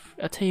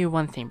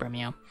one thing,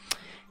 Bromeo.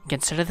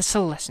 Consider this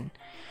a lesson.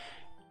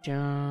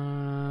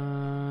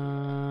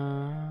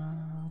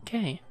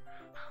 Okay.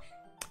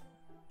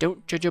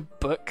 Don't judge a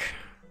book.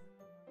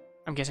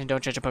 I'm guessing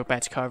don't judge a book by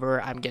its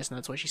cover. I'm guessing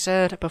that's what she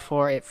said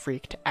before it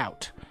freaked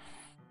out.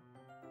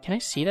 Can I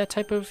see that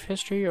type of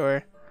history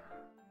or?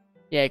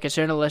 Yeah,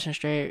 consider the lesson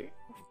straight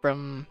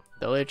from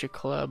the Literature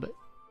Club.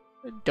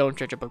 Don't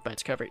judge a book by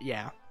its cover.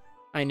 Yeah,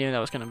 I knew that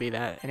was going to be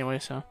that anyway,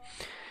 so.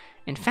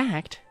 In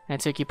fact,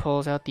 Natsuki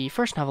pulls out the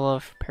first novel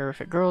of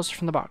Perfect Girls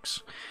from the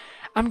box.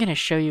 I'm going to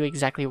show you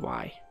exactly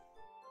why.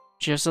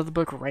 Just of the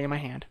book right in my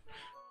hand.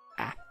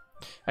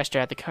 I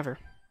stare at the cover.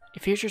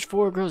 It features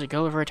 4 girls in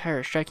Gulliver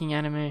attire, striking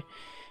animated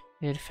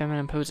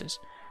feminine poses.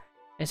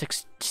 It's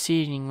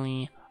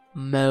exceedingly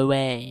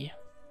moe.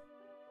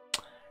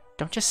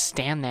 Don't just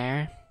stand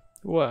there.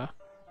 Whoa.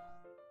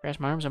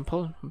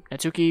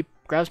 Natsuki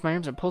grabs my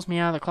arms and pulls me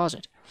out of the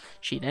closet.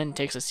 She then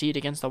takes a seat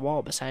against the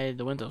wall beside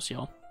the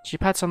windowsill. She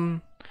pats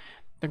on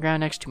the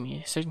ground next to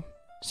me,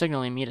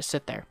 signaling me to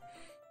sit there.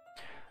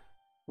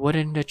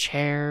 Wouldn't a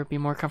chair be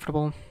more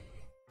comfortable?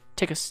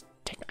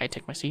 I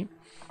take my seat.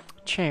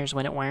 Chairs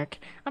wouldn't work.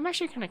 I'm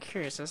actually kind of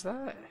curious. Is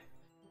that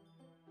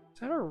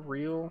a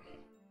real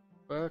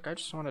book? I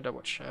just want to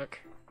double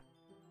check.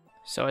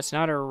 So it's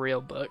not a real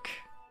book.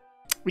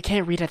 We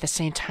can't read at the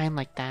same time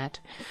like that.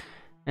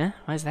 Huh?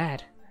 Why is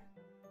that?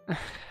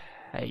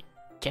 I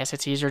guess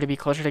it's easier to be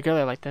closer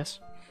together like this.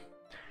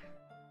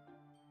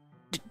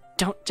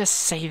 Don't just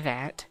say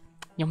that.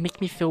 You'll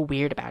make me feel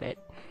weird about it.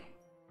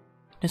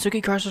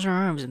 Natsuki crosses her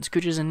arms and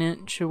scooches an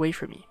inch away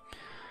from me.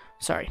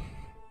 Sorry.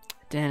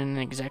 Didn't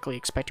exactly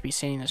expect to be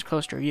sitting this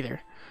close to her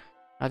either.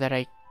 Not that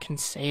I can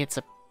say it's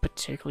a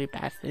particularly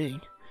bad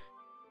thing.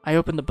 I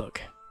opened the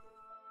book.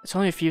 It's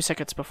only a few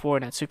seconds before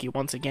Natsuki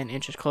once again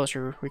inches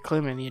closer,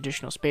 reclaiming the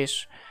additional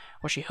space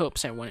where she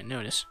hopes I wouldn't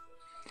notice.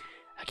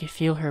 I can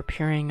feel her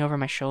peering over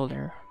my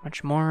shoulder,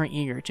 much more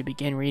eager to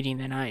begin reading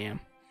than I am.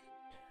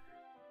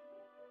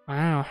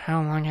 Wow,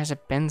 how long has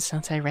it been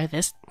since I read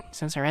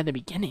the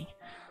beginning?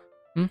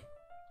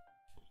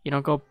 You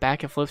don't go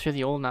back and flip through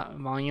the old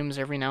volumes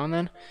every now and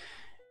then?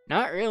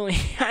 Not really.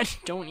 I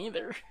don't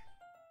either.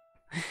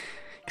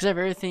 Because I have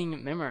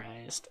everything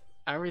memorized.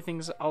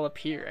 Everything's all up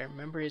here. I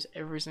memorize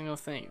every single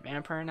thing.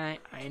 Vampire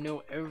Knight, I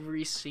know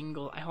every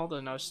single... I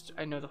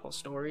know the whole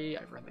story.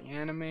 I've read the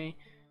anime.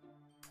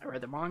 I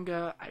read the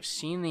manga. I've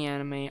seen the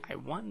anime. I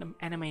want the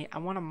anime. I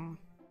want a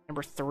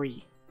number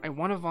 3. I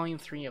want a volume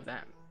 3 of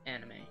that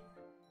anime.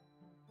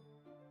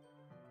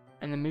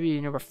 And then maybe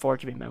number 4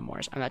 could be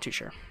memoirs. I'm not too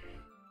sure.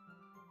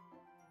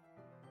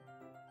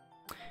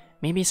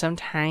 Maybe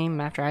sometime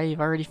after I've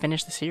already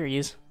finished the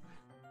series.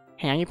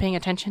 Hey, are you paying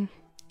attention?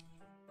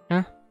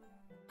 Huh?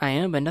 I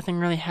am, but nothing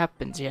really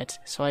happens yet,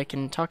 so I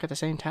can talk at the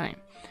same time.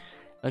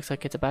 Looks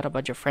like it's about a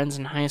bunch of friends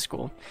in high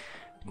school.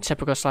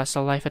 Typical slice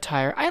of life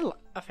attire. I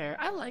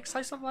like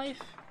slice of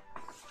life.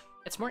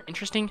 It's more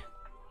interesting.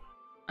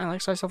 I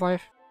like slice of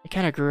life. It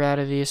kind of grew out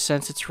of these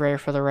since it's rare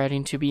for the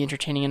writing to be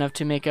entertaining enough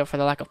to make up for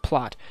the lack of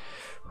plot.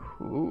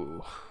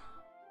 Ooh.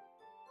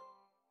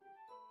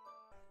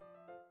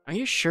 Are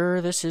you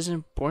sure this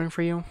isn't boring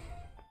for you?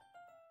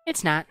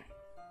 It's not.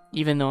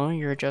 Even though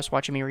you're just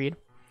watching me read.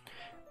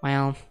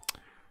 Well,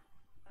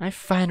 I'm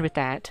fine with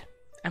that.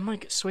 I'm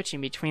like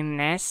switching between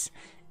this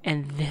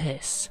and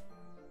this.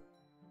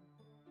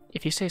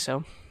 If you say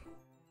so.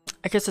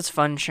 I guess it's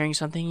fun sharing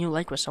something you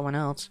like with someone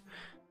else.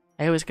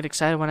 I always get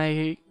excited when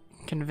I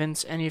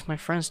convince any of my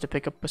friends to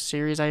pick up a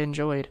series I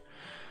enjoyed.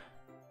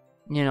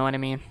 You know what I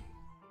mean?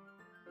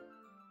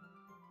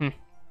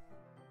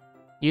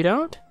 You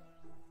don't?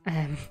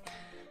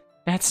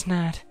 That's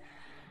not...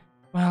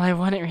 Well, I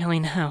wouldn't really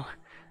know.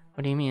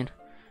 What do you mean?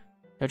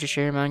 Don't you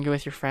share your manga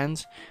with your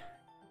friends?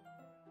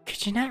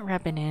 Could you not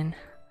rub it in?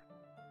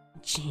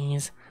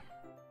 Jeez.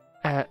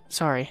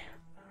 Sorry.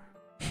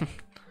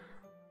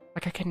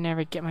 Like I could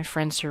never get my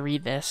friends to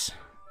read this.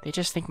 They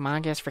just think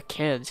manga is for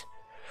kids.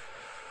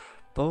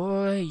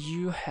 Boy,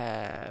 you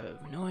have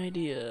no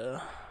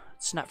idea.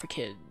 It's not for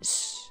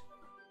kids.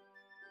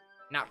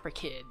 Not for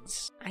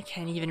kids. I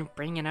can't even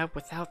bring it up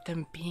without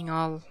them being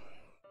all...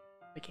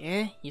 Like,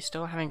 you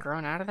still haven't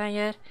grown out of that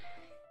yet?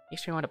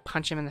 Makes me want to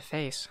punch him in the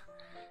face.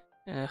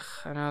 Ugh,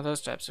 I know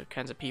those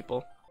kinds of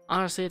people.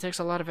 Honestly, it takes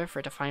a lot of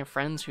effort to find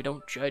friends who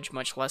don't judge,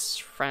 much less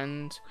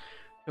friends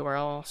who are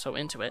all so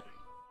into it.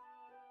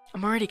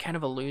 I'm already kind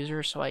of a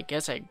loser, so I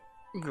guess I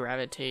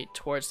gravitate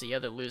towards the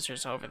other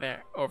losers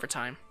over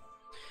time.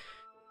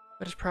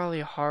 But it's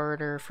probably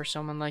harder for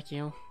someone like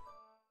you.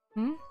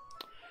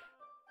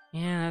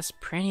 Yeah, that's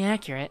pretty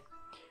accurate.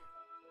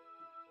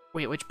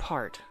 Wait, which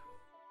part?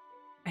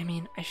 I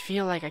mean, I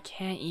feel like I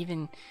can't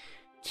even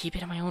keep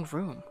it in my own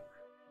room.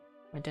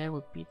 My dad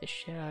would beat the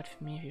shit out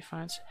of me if he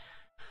finds...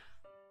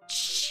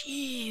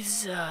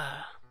 Jeez.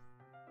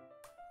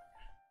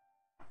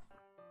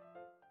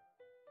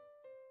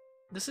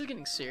 This is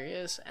getting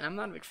serious, and I'm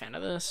not a big fan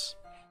of this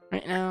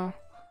right now.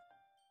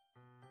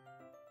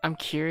 I'm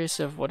curious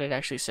of what it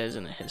actually says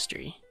in the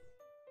history.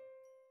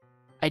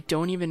 I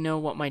don't even know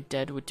what my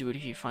dad would do if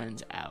he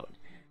finds out.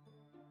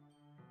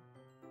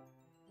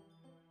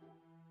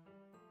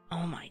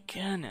 Oh my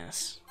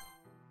goodness.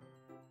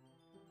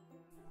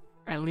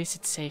 Or at least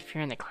it's safe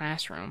here in the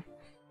classroom.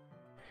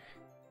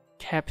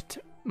 Kept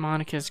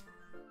Monica's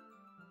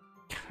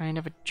kind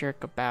of a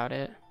jerk about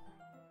it.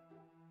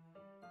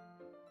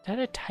 Is that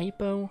a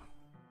typo?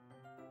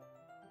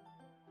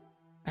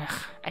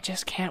 Ugh, I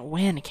just can't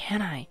win,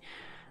 can I?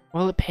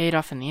 Well, it paid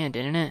off in the end,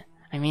 didn't it?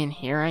 I mean,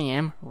 here I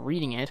am,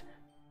 reading it.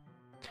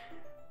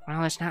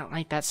 Well, it's not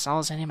like that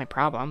solves any of my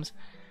problems.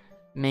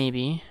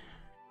 Maybe.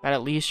 But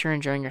at least you're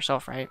enjoying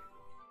yourself, right?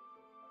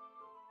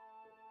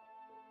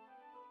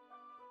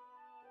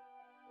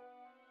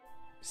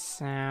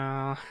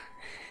 So...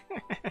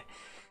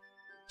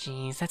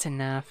 Jeez, that's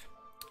enough.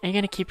 Are you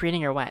gonna keep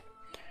reading or what?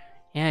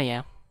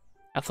 Yeah.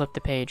 I'll flip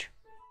the page.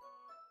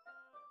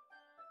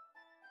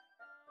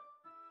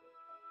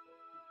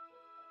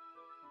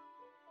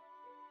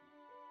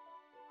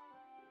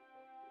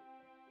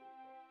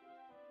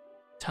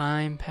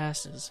 Time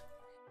passes.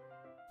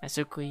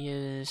 Asuki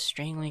is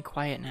strangely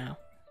quiet now.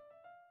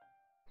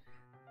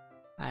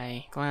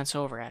 I glance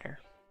over at her.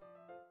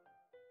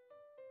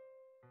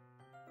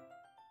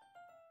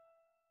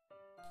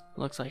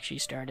 Looks like she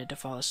started to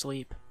fall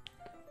asleep.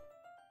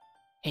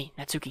 Hey,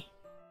 Natsuki.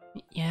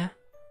 Yeah?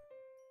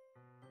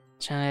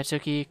 So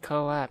Natsuki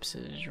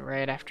collapses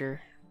right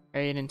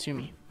into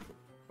me.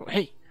 Oh,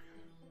 hey!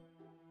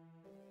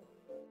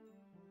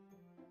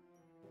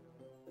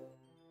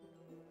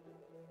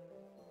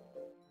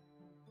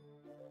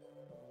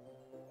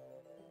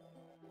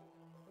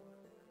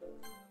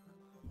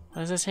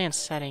 What does this say in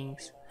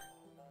settings?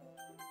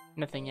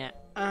 Nothing yet.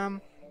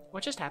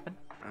 What just happened?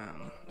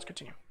 Let's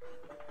continue.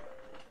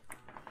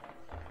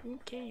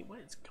 Okay, what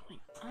is going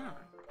on?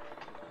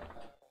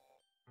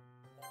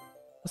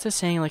 What's this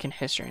saying like in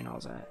history and all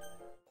that?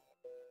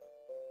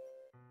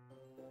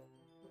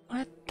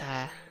 What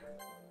the?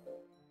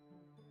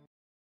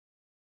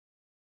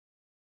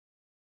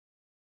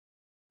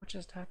 What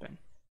just happened?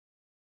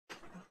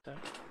 What the?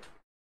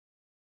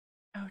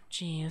 Oh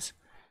jeez.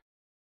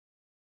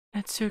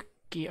 Natsuki.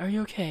 Doki, are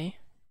you okay?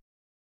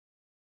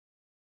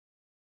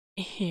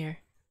 Here.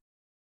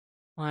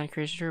 Line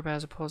creature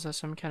Baza pulls out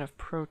some kind of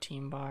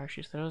protein bar.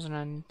 She throws it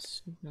on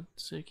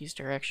Natsuki's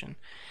direction.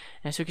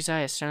 Natsuki's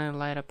eyes suddenly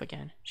light up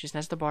again. She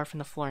snatches the bar from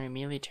the floor and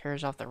immediately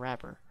tears off the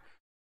wrapper.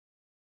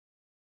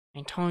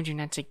 I told you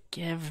not to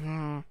give.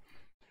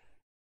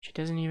 She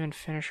doesn't even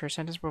finish her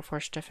sentence before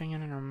stuffing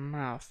it in her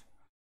mouth.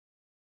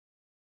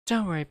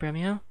 Don't worry,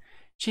 Bromeo.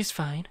 She's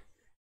fine.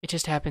 It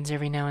just happens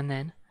every now and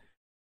then.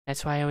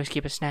 That's why I always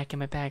keep a snack in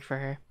my bag for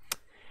her.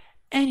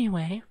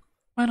 Anyway,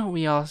 why don't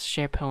we all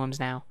share poems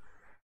now?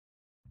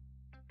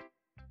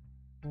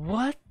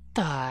 What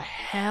the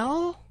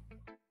hell?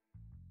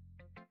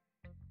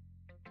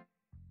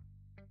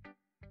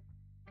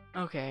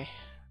 Okay,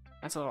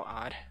 that's a little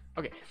odd.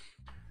 Okay,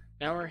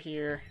 now we're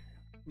here.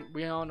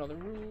 We all know the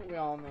rule. We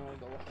all know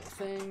the whole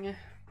thing.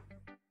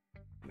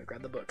 Let me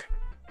grab the book.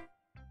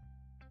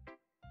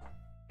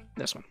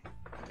 This one.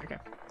 Okay.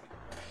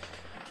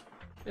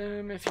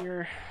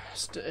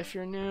 If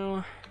you're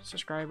new,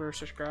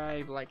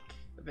 subscribe, like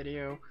the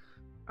video.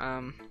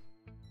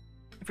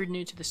 If you're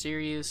new to the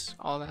series,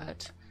 all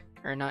that,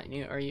 or not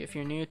new, or if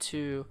you're new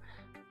to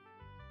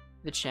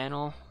the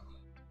channel,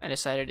 I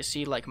decided to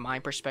see like my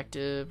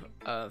perspective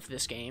of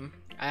this game,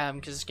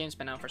 because this game's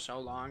been out for so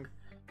long,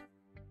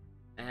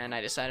 and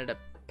I decided to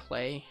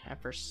play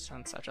ever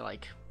since after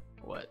like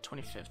what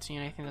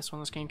 2015, I think that's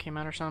when this game came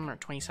out or something, or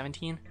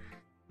 2017.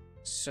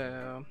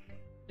 So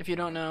if you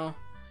don't know,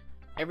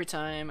 every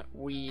time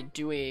we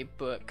do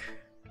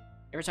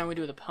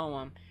the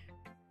poem,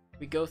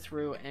 we go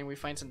through and we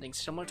find something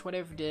similar to what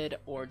I did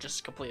or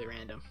just completely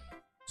random.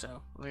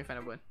 So let me find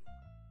a wood.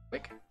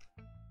 Quick.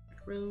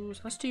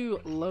 Rose. Let's do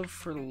Love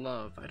for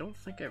Love. I don't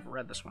think I've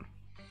read this one.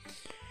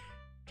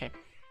 Okay.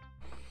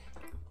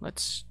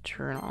 Let's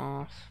turn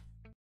off.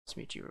 Let's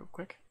mute you real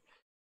quick.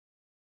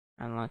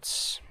 And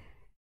let's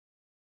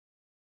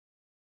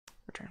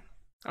return.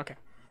 Okay.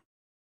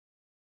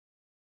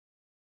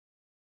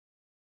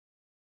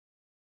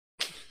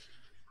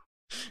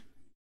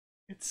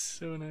 It's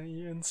so not,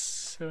 I'm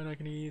so not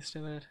gonna get used to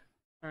that.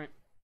 Alright.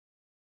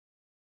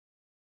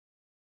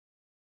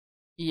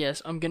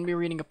 Yes, I'm gonna be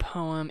reading a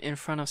poem in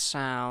front of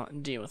Sal.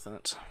 Deal with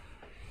it.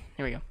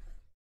 Here we go.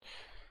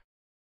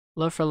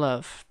 Love for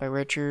Love by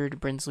Richard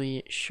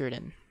Brinsley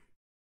Sheridan.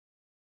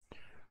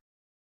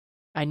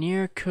 I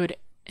ne'er could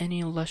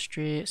any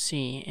lustre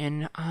see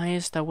in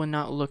eyes that would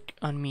not look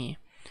on me.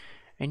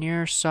 I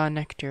ne'er saw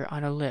nectar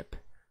on a lip,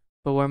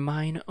 but where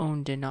mine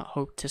own did not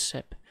hope to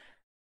sip.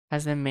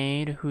 As the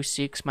maid who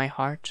seeks my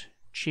heart,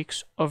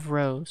 cheeks of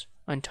rose,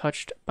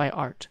 untouched by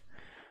art.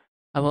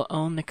 I will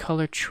own the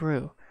color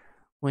true,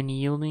 when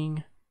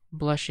yielding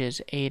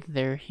blushes aid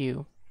their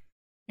hue.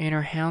 In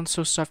her hand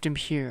so soft and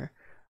pure,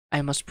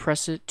 I must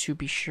press it to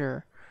be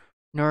sure,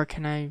 nor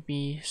can I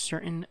be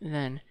certain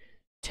then,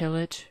 till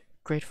it,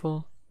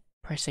 grateful,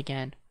 press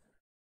again.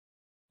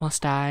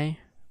 Must I,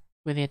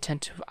 with the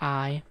attentive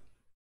eye,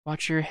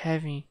 watch your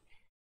heavy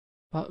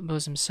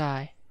bosom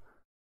sigh?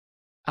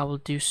 I will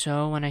do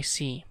so when I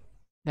see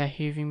that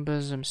heaving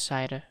bosom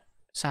sigh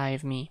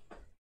of me.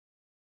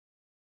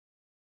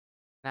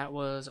 That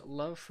was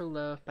Love for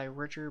Love by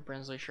Richard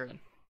Brinsley Sheridan.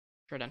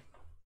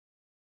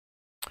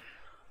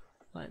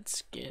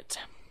 Let's get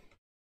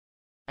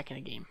back in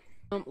the game.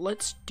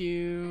 Let's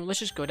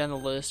just go down the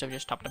list of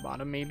just top to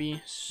bottom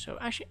maybe. So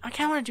actually, I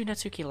kind of want to do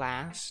Natsuki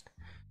last.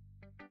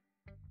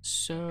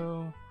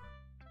 So,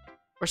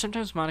 or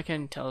sometimes Monica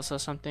can tell us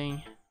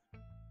something.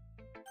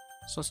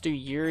 So let's do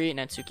Yuri,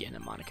 Natsuki, and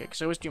then Monica.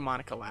 Because I always do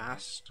Monica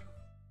last.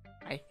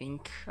 I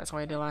think that's what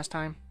I did last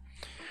time.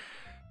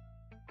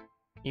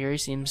 Yuri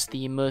seems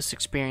the most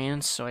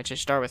experienced, so I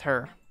just start with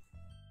her.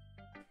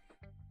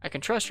 I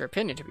can trust her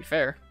opinion, to be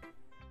fair.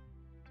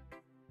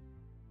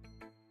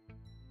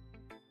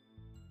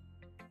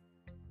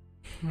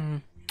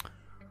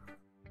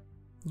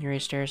 Yuri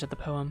stares at the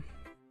poem.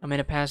 A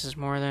minute passes,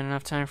 more than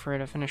enough time for her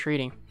to finish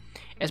reading.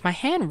 Is my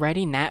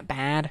handwriting that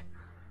bad?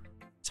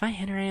 Is my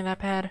handwriting that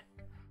bad?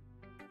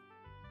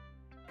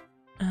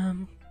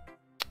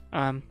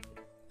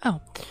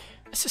 Oh,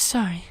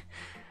 sorry.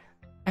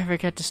 I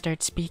forgot to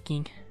start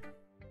speaking.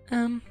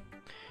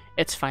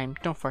 It's fine,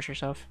 don't force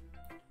yourself.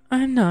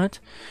 I'm not.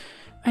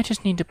 I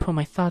just need to put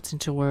my thoughts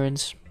into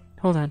words.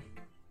 Hold on.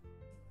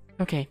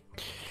 Okay.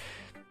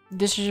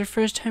 This is your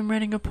first time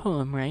writing a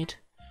poem, right?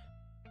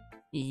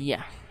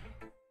 Yeah.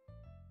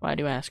 Why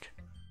do you ask?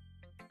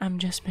 I'm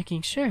just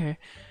making sure.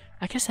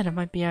 I guess that it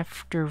might be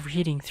after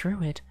reading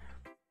through it.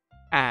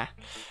 Ah,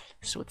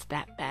 so it's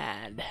that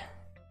bad.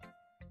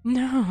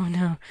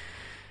 No.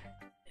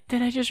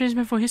 Did I just raise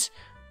my voice?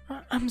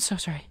 I'm so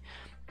sorry.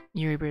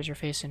 Yuri buries her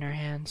face in her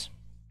hands.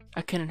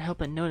 I couldn't help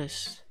but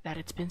notice that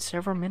it's been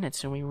several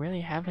minutes and we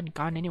really haven't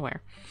gone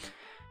anywhere.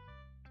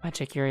 Might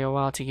take Yuri a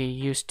while to get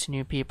used to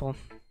new people.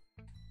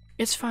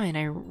 It's fine,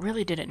 I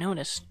really didn't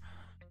notice.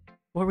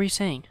 What were you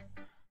saying?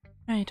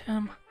 Right,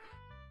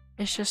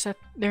 it's just that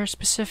there are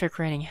specific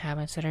writing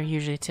habits that are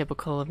usually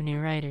typical of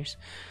new writers.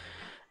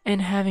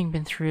 And having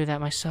been through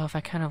that myself, I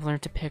kind of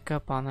learned to pick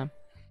up on them.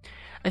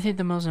 I think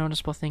the most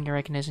noticeable thing I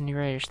recognize in new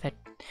writers is that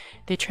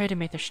they try to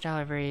make their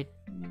style very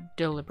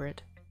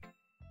deliberate.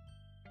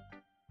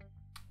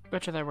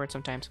 Butcher that word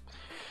sometimes.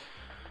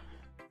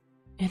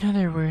 In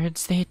other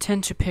words, they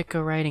tend to pick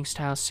a writing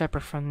style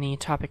separate from the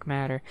topic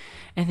matter,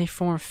 and they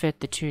form-fit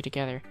the two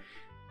together.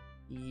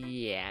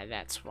 Yeah,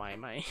 that's why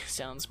my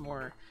sounds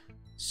more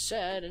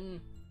sad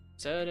and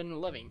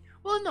loving.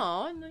 Well,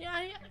 no,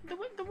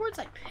 the words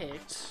I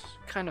picked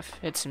kind of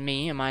fits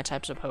me and my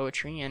types of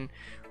poetry and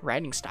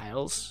writing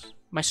styles.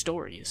 My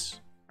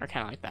stories are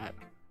kind of like that.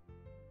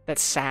 That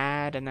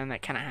sad and then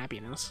that kind of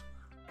happiness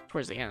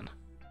towards the end.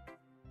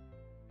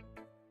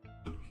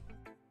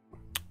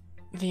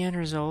 The end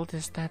result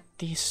is that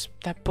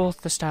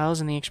both the styles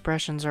and the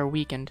expressions are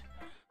weakened.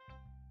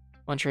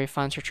 Once Ray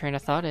finds her train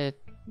of thought,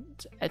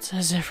 it's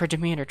as if her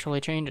demeanor totally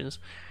changes.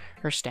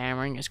 Her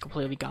stammering is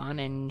completely gone,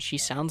 and she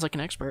sounds like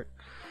an expert.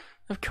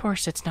 Of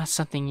course, it's not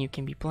something you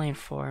can be blamed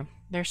for.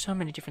 There are so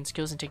many different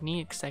skills and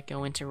techniques that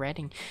go into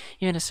writing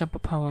even a simple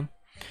poem.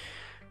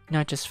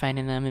 Not just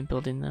finding them and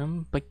building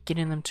them, but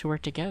getting them to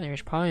work together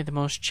is probably the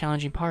most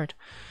challenging part.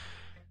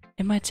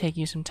 It might take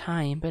you some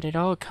time, but it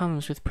all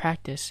comes with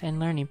practice and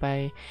learning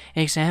by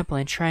example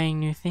and trying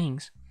new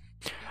things.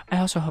 I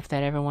also hope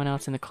that everyone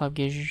else in the club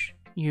gives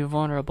you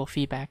vulnerable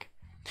feedback.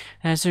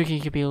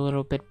 Natsuki could be a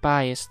little bit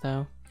biased,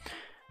 though.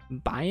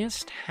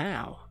 Biased?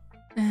 How?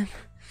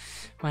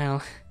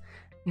 Well,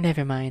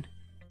 never mind.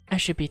 I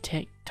should be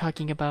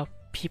talking about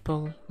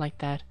people like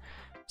that.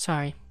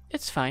 Sorry,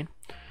 it's fine.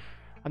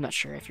 I'm not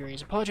sure if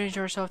Yuri's apologizing to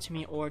herself, to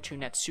me, or to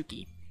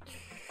Natsuki.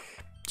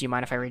 Do you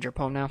mind if I read your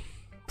poem now?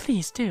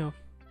 Please do.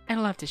 I'd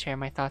love to share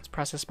my thoughts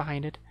process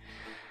behind it.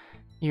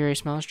 Yuri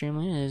smiles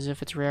dreamily as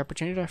if it's a rare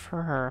opportunity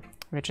for her,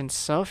 which in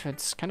itself,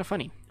 it's kind of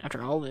funny.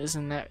 After all,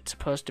 isn't that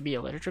supposed to be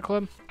a literature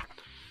club?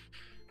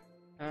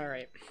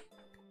 Alright.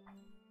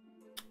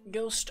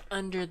 Ghost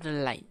Under the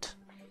Light.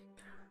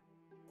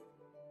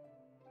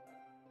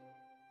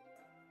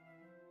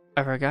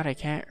 I forgot I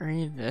can't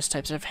read this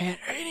types of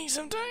handwriting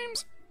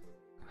sometimes.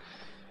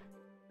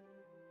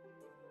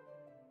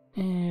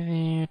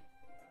 The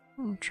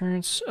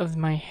tendrils of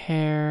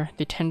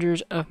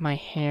my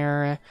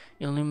hair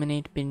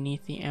illuminate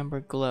beneath the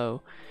amber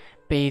glow,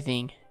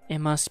 bathing. It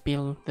must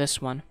be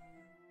this one.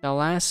 The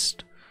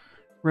last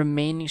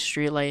remaining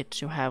streetlight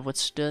to have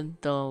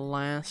withstood the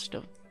last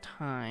of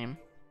time.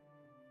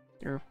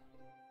 Or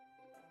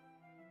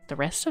the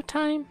rest of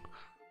time?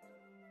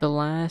 The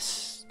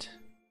last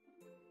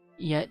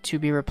yet to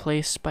be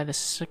replaced by the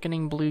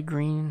sickening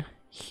blue-green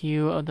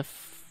hue of the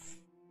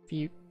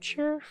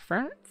future?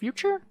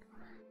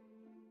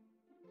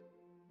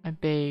 I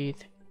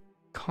bathe,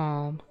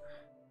 calm,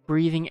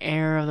 breathing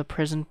air of the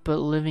present but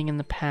living in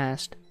the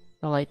past.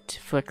 The light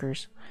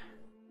flickers.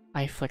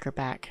 I flicker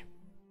back.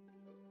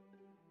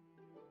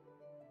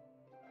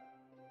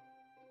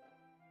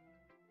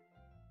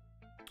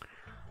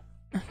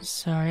 I'm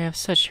sorry, I have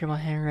such terrible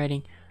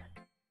handwriting.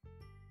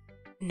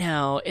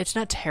 No, it's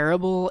not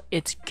terrible,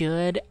 it's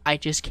good, I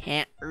just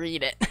can't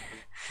read it.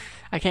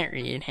 I can't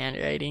read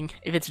handwriting.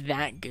 If it's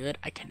that good,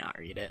 I cannot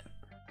read it.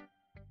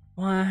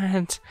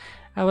 What?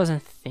 I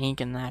wasn't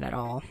thinking that at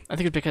all. I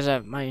think it's because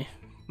of my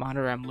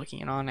monitor I'm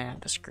looking on, I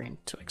have the screen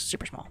to like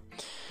super small.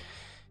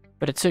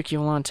 But it took you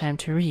a long time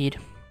to read.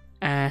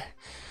 Well,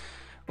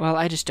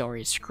 I just don't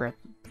read script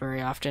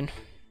very often.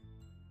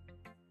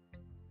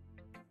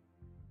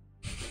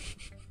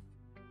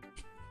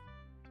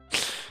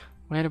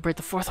 Way to break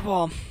the fourth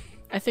wall.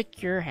 I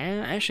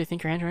actually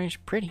think your handwriting is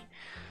pretty.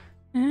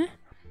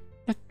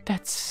 But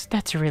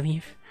that's a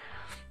relief.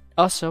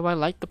 Also, I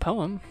like the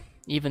poem.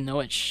 Even though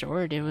it's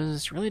short, it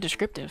was really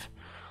descriptive.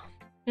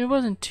 It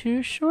wasn't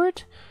too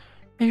short.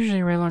 I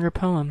usually write longer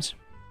poems.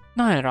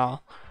 Not at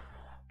all.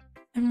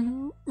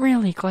 I'm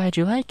really glad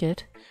you like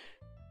it.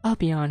 I'll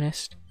be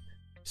honest.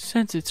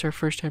 Since it's our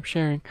first time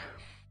sharing,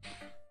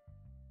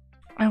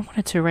 I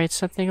wanted to write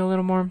something a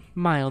little more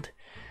mild.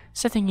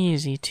 Something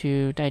easy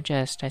to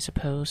digest, I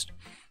suppose.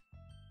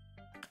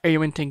 Are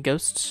you into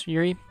ghosts,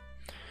 Yuri?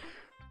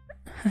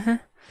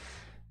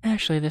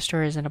 Actually, this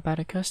story isn't about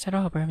a ghost at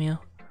all, Bromeo.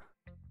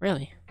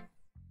 Really?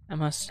 I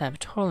must have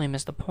totally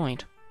missed the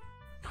point.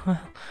 Well,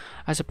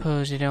 I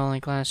suppose it only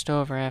glanced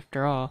over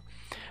after all.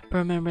 But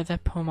remember,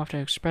 that poem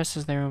often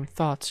expresses their own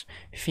thoughts,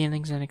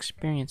 feelings, and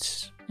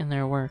experience in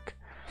their work.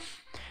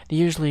 They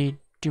usually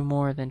do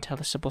more than tell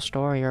a simple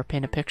story or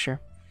paint a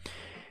picture.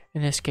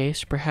 In this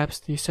case, perhaps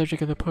the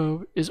subject of the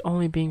poem is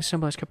only being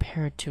symbolized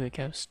compared to a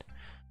ghost.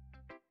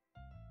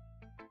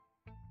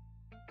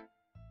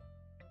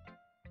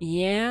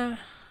 Yeah.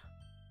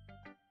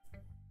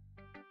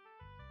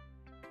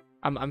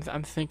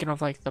 I'm thinking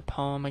of like the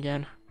poem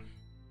again.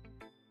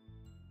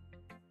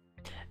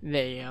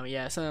 There you go,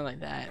 yeah, something like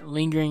that.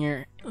 Lingering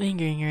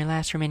your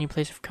last remaining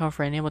place of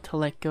comfort, and able to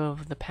let go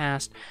of the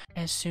past,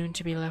 as soon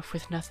to be left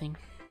with nothing.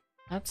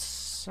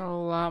 That's a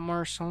lot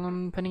more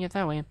solemn putting it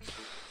that way.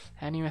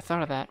 Hadn't even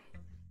thought of that.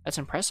 That's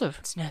impressive.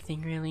 It's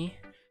nothing really.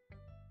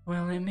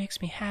 Well, it makes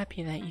me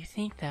happy that you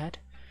think that.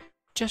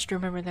 Just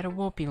remember that it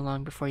won't be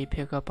long before you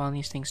pick up on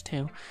these things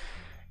too.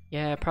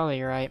 Yeah, probably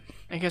you're right.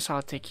 I guess I'll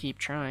have to keep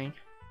trying.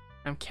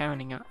 I'm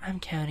counting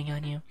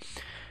on you.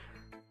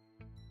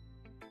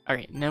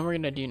 Alright, now we're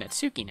gonna do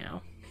Natsuki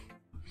now.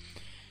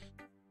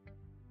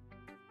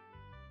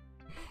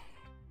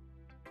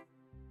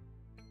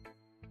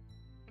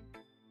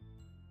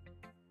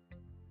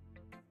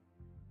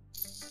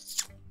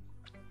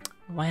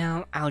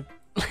 Well,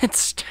 let's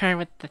start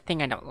with the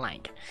thing I don't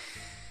like.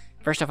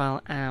 First of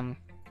all,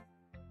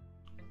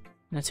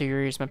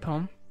 Natsuki is my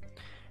poem.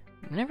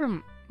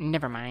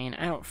 Never mind.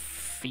 I don't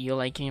feel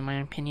like giving my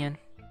opinion.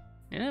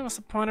 And what's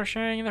the point of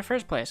sharing in the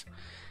first place?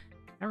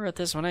 I wrote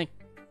this when I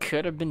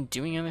could have been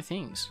doing other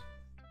things.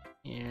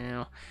 You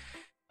know.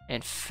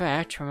 In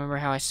fact, remember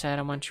how I said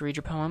I wanted to read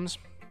your poems?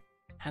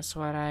 That's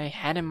what I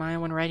had in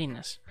mind when writing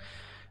this.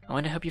 I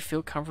wanted to help you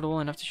feel comfortable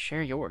enough to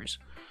share yours.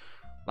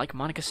 Like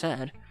Monica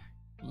said,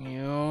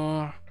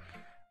 well,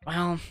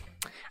 I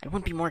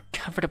wouldn't be more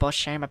comfortable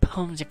sharing my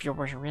poems if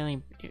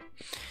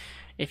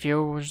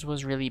yours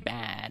was really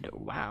bad.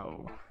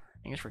 Wow.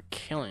 I guess we're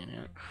killing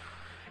it.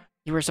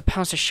 You were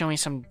supposed to show me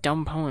some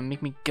dumb poem and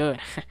make me good.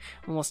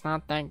 Well, it's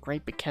not that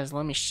great because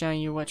let me show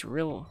you what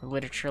real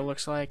literature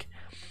looks like.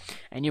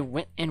 And you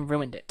went and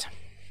ruined it.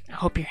 I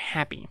hope you're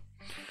happy.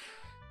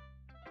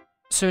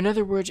 So in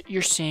other words,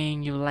 you're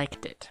saying you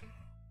liked it.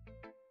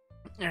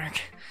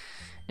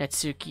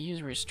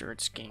 Natsuki's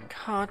restored skin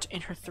caught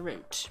in her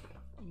throat.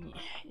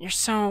 You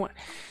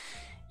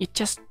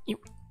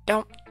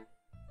don't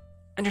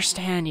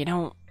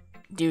understand,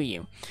 do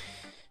you?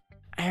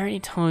 I already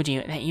told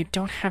you that you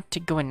don't have to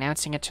go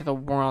announcing it to the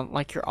world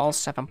like you're all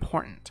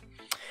self-important.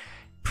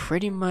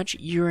 Pretty much,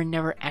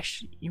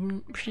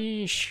 I'm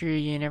pretty sure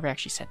you never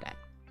actually said that.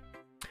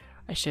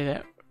 I say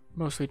that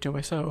mostly to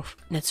myself.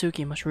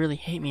 Natsuki must really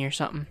hate me or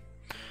something.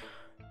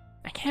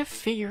 I can't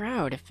figure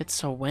out if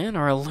it's a win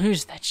or a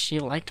lose that she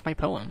liked my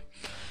poem.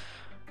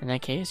 In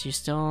that case, you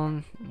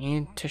still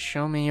need to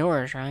show me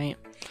yours, right?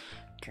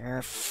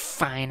 You're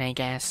fine, I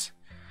guess.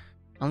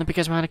 Only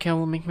because Monica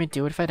will make me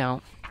do it if I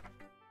don't.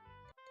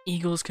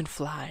 Eagles can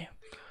fly.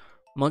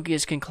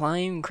 Monkeys can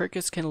climb,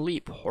 crickets can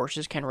leap,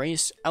 horses can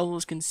race,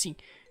 owls can see,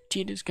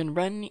 cheetahs can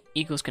run,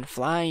 eagles can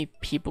fly,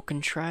 people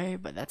can try,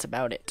 but that's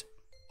about it.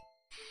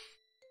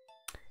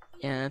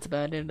 Yeah, that's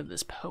about it of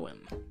this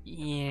poem.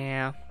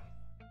 Yeah.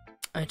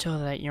 I told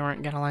her that you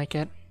weren't gonna like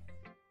it.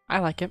 I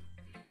like it.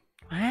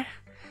 What?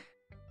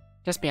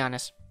 Just be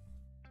honest.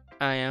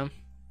 I am.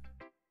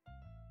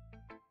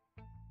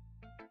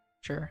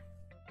 Sure.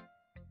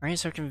 Why are you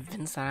so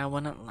convinced that I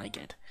wouldn't like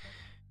it?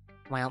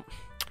 Well,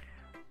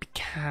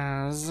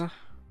 because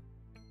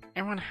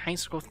everyone in high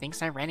school thinks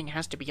that writing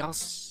has to be all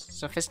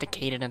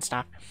sophisticated and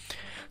stuff.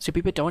 So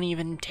people don't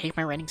even take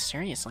my writing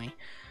seriously.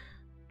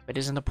 But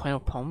isn't the point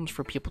of poems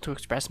for people to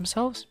express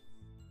themselves?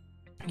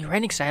 Your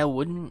writing style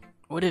wouldn't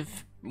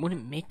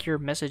make your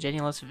message any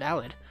less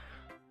valid.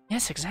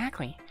 Yes,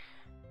 exactly.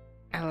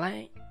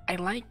 I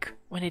like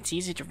when it's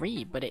easy to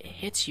read, but it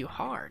hits you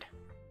hard.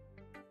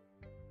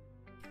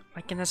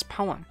 Like in this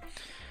poem.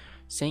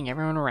 Seeing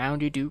everyone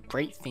around you do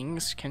great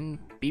things can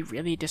be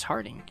really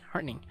disheartening.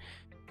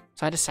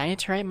 So I decided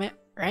to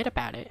write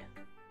about it.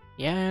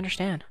 Yeah, I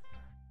understand.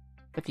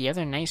 But the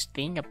other nice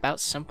thing about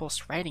simple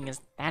writing is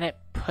that it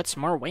puts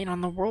more weight on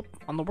the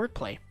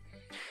wordplay.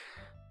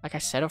 Like I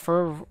set it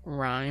for a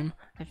rhyme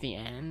at the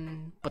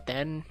end, but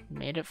then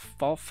made it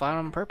fall flat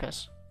on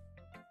purpose.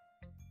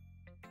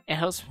 It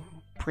helps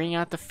bring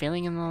out the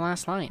feeling in the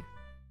last line.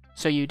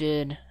 So you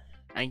did,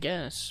 I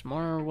guess,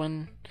 more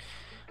went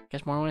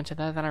into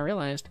that than I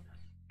realized.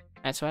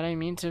 That's what it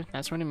means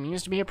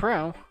to be a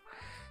pro.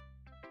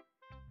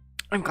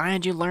 I'm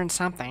glad you learned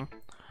something.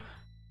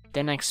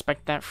 Didn't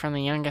expect that from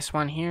the youngest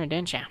one here,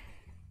 didn't ya?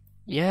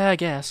 Yeah, I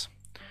guess.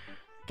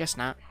 Guess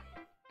not.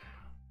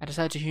 I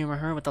decided to humor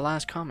her with the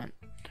last comment.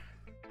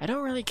 I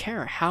don't really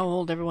care how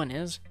old everyone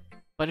is,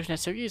 but if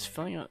Natsuki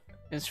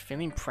is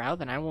feeling proud,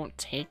 then I won't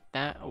take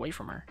that away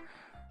from her.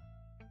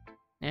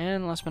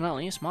 And last but not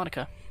least,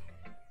 Monica.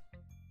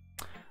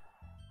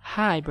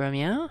 Hi,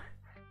 Bromeo.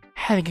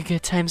 Having a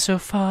good time so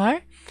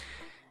far?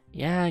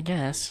 Yeah, I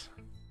guess.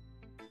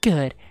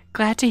 Good.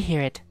 Glad to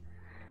hear it.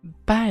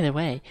 By the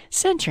way,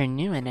 since you're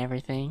new and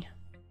everything,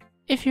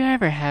 if you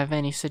ever have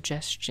any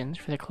suggestions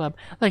for the club,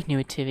 like new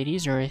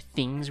activities or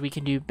things we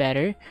can do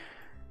better,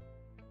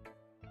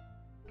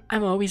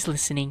 I'm always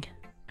listening.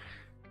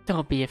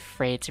 Don't be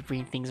afraid to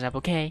bring things up,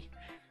 okay?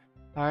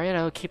 Alright,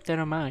 I'll keep that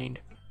in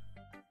mind.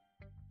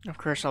 Of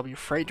course, I'll be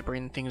afraid to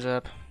bring things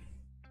up.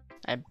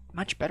 I'm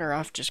much better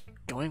off just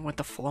going with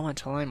the flow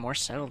until I'm more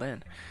settled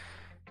in.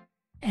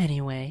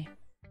 Anyway,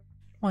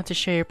 want to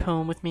share your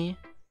poem with me?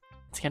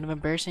 It's kind of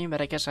embarrassing, but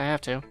I guess I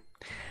have to.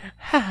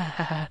 Ha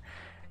ha ha.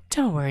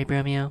 Don't worry,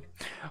 Bromeo.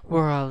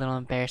 We're all a little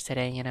embarrassed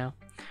today, you know.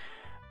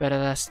 But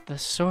that's the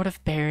sort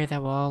of barrier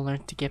that we'll all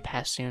learn to get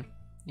past soon.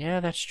 Yeah,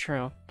 that's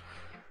true.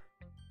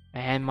 I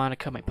hand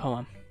Monica my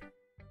poem.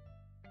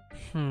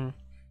 I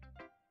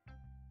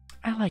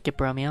like it,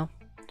 Bromeo.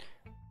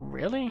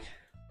 Really?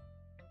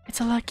 It's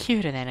a lot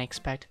cuter than I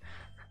expect.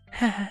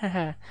 Ha ha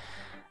ha.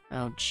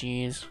 Oh,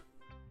 jeez.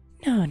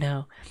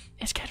 No.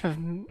 It's kind of...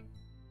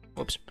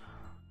 Whoops.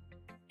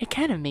 It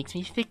kind of makes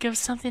me think of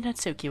something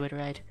Natsuki would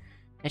write.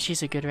 And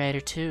she's a good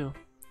writer too.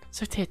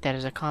 So take that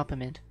as a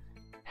compliment.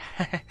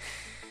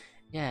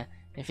 Yeah,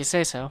 if you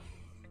say so.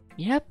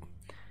 Yep.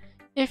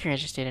 If you're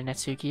interested in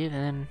Natsuki,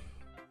 then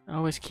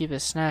always keep a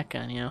snack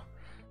on you.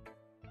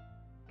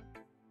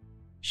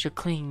 She'll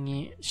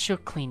cling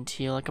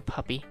to you like a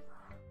puppy.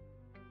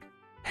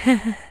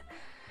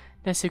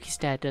 Natsuki's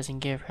dad doesn't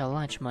give her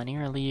lunch money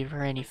or leave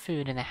her any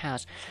food in the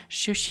house,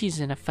 so she's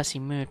in a fussy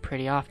mood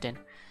pretty often.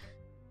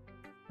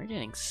 We're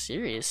getting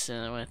serious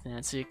with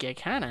Natsuki,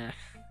 kinda.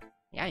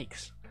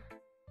 Yikes.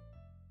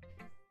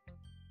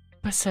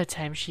 But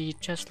sometimes she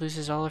just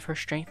loses all of her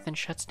strength and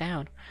shuts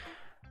down.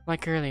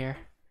 Like earlier.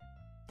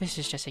 This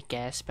is just a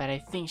guess, but I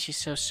think she's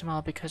so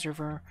small because of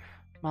her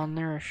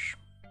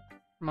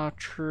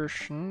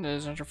malnutrition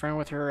is interfering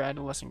with her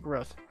adolescent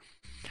growth.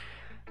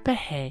 But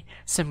hey,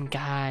 some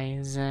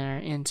guys are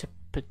into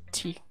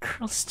petite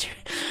girls too.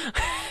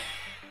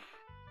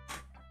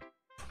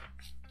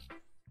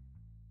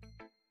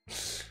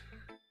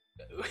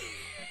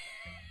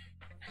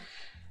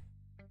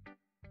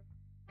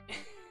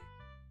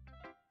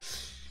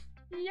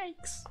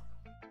 Yikes.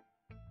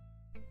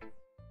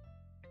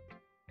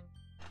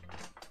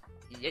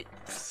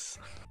 Yikes.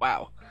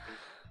 Wow.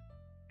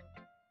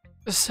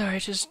 Sorry,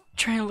 just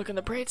trying to look on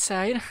the bright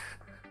side.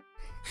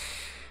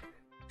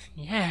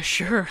 Yeah,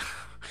 sure.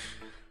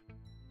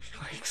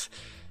 Yikes.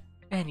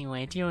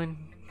 Anyway, do you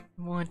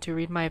want to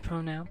read my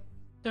poem now?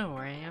 Don't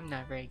worry, I'm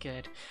not very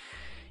good.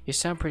 You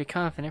sound pretty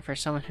confident for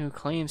someone who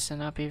claims to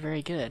not be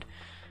very good.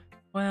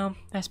 Well,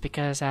 that's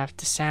because I have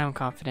to sound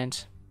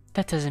confident.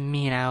 That doesn't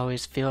mean I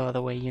always feel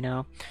the way, you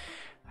know.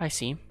 I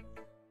see.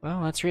 Well,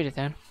 let's read it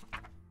then.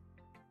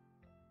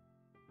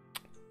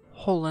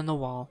 Hole in the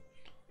wall.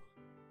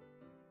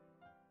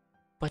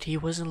 But he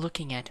wasn't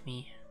looking at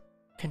me.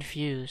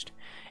 Confused,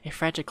 I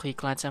frantically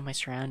glance at my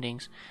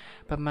surroundings,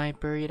 but my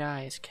buried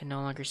eyes can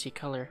no longer see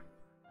color.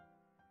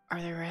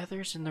 Are there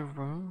others in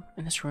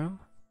this room?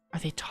 Are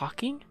they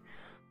talking?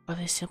 Or are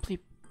they simply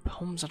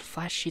poems on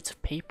flat sheets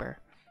of paper?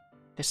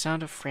 The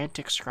sound of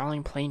frantic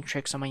scrawling playing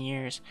tricks on my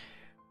ears.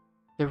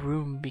 The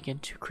room began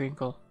to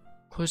crinkle,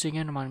 closing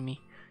in on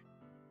me.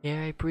 The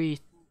air I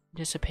breathe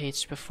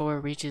dissipates before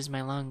it reaches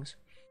my lungs.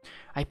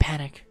 I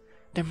panic.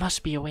 There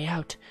must be a way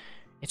out.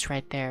 It's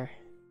right there.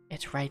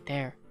 It's right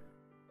there.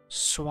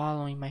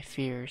 Swallowing my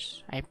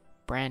fears, I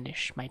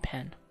brandish my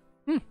pen.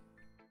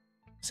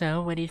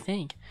 So, what do you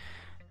think?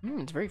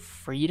 It's very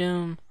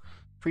freeform,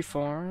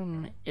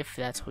 if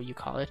that's what you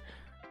call it.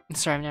 I'm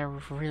sorry, I'm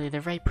not really the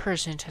right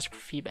person to ask for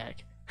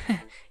feedback.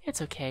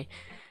 It's okay.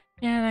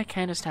 Yeah, that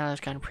kind of style has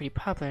gotten pretty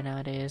popular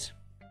nowadays.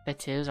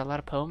 That is, a lot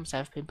of poems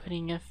have been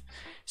putting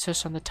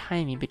emphasis on the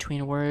timing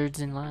between words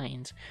and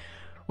lines.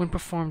 When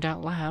performed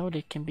out loud,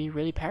 it can be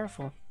really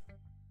powerful.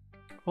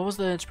 What was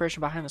the inspiration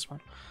behind this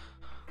one?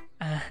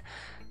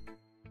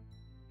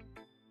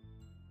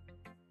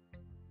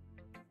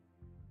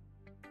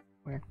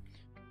 Weird.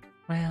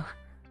 Well,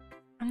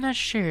 I'm not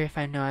sure if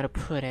I know how to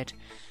put it.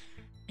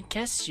 I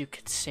guess you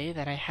could say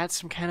that I had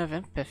some kind of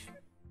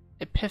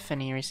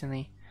epiphany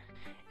recently.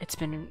 It's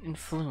been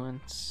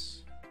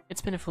influencing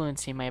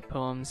my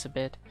poems a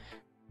bit.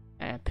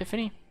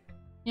 Epiphany?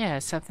 Yeah,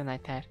 something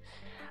like that.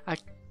 I'm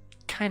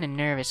kind of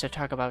nervous to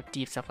talk about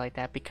deep stuff like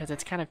that because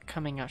it's kind of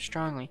coming out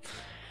strongly.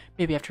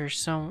 Maybe after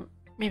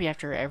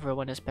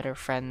everyone is better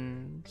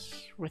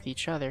friends with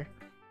each other.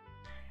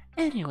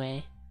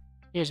 Anyway,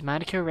 here's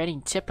Monica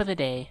writing tip of the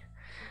day.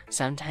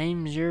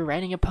 Sometimes you're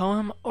writing a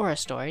poem or a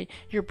story,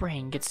 your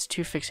brain gets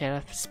too fixated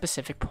on a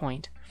specific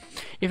point.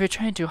 If you're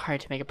trying too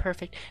hard to make it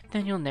perfect,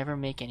 then you'll never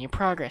make any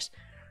progress.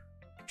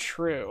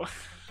 True.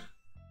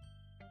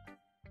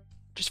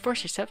 Just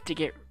force yourself to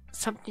get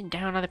something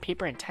down on the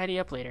paper and tidy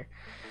up later.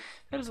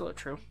 That is a little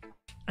true.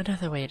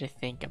 Another way to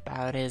think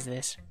about it is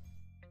this.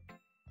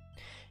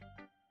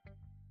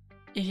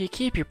 If you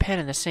keep your pen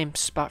in the same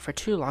spot for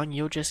too long,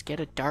 you'll just get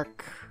a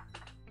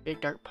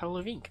big dark puddle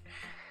of ink.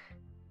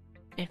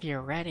 If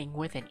you're writing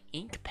with an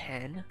ink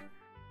pen,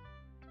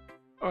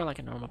 or like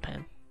a normal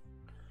pen,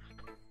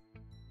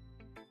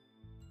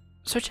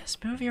 so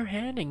just move your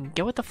hand and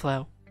go with the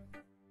flow.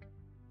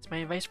 That's my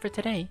advice for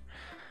today.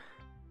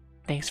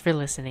 Thanks for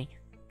listening.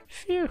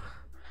 Phew.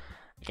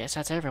 I guess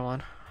that's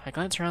everyone. I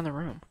glanced around the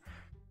room.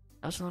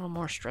 That was a little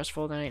more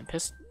stressful than I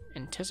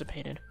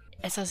anticipated.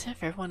 It's as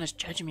if everyone is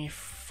judging me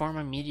for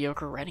my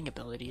mediocre writing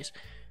abilities.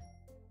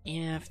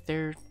 Even if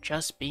they're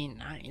just being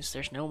nice,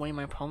 there's no way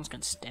my poems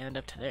can stand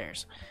up to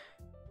theirs.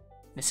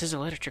 This is a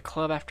literature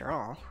club after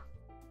all.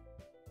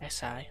 I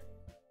sigh.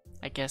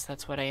 I guess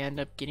that's what I end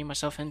up getting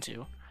myself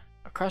into.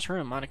 Across the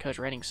room, Monica is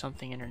writing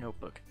something in her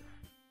notebook.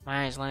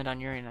 My eyes land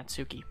on Yuri and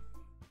Natsuki.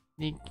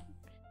 They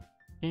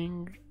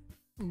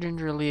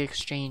gingerly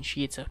exchange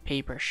sheets of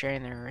paper,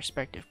 sharing their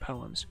respective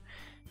poems.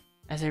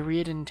 As I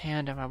read in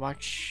tandem, I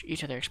watch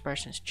each of their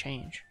expressions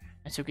change.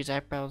 Natsuki's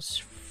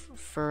eyebrows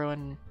furrow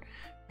in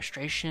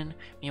frustration,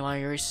 meanwhile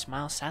Yuri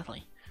smiles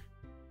sadly.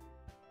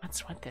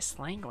 What's with this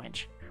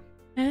language?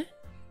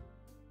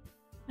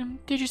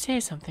 Did you say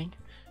something?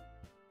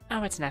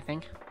 Oh, it's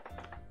nothing.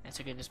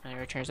 Natsuki dismally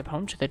returns the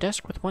poem to the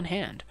desk with one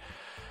hand.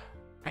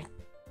 I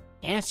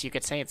guess you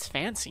could say it's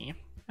fancy.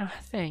 Oh,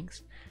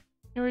 thanks.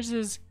 Yours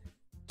is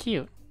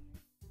cute.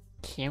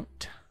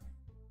 Cute?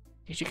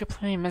 Did you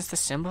completely miss the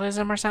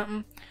symbolism or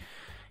something?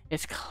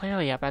 It's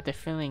clearly about the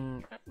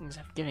feelings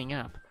of giving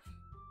up.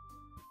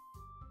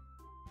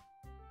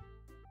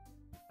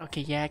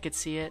 Okay, yeah, I could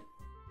see it.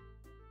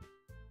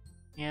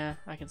 Yeah,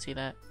 I can see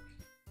that.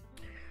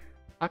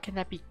 How can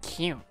that be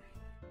cute?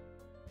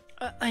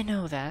 I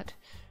know that.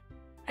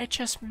 I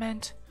just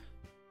meant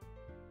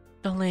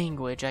the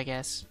language, I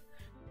guess.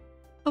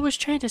 I was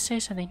trying to say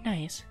something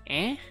nice.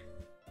 Eh?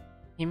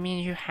 You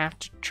mean you have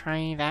to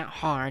try that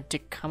hard to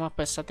come up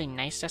with something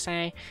nice to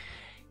say?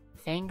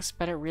 Thanks,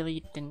 but it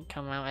really didn't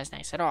come out as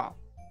nice at all.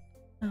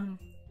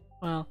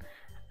 Well,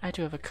 I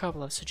do have a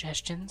couple of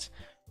suggestions.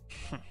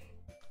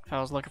 If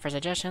I was looking for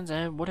suggestions,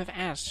 I would have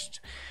asked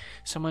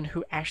someone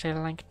who actually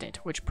liked it,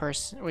 which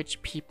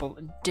people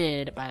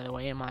did, by the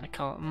way, and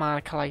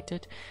Monica liked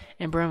it,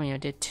 and Bromeo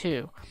did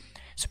too.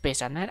 So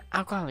based on that,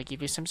 I'll gladly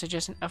give you some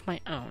suggestions of my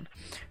own.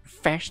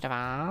 First of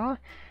all,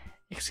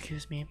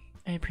 excuse me,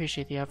 I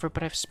appreciate the offer,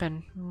 but I've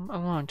spent a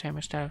long time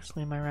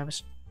establishing my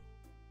rhymes.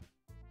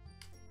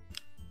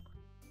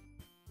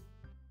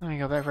 Let me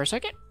go back for a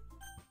second.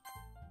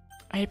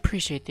 I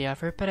appreciate the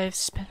offer, but I've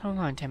spent a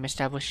long time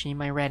establishing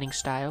my writing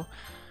style.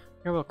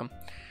 You're welcome.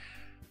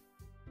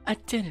 I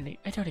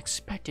don't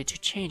expect it to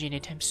change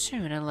anytime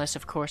soon, unless,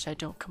 of course, I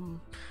don't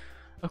come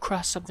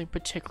across something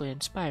particularly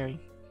inspiring,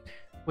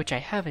 which I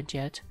haven't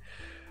yet.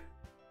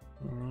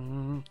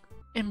 And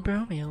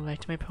Bromeo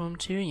liked my poem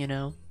too, you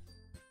know.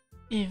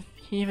 He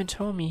even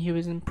told me he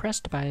was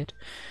impressed by it.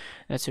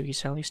 Natsuki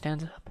suddenly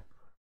stands up.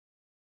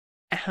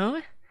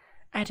 Oh?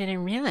 I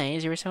didn't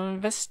realize you were so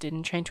invested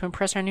in trying to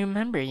impress our new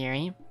member,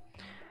 Yuri.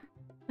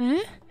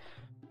 Eh?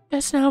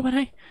 That's not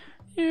what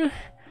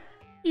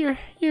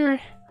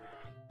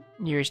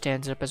Yuri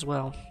stands up as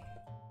well.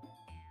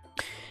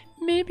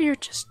 Maybe you're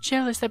just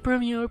jealous that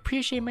Bromeo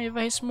appreciated my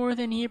advice more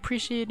than he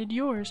appreciated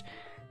yours.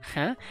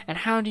 Huh? And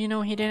how do you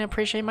know he didn't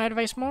appreciate my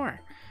advice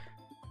more?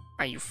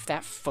 Are you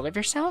that full of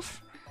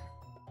yourself?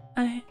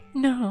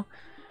 No.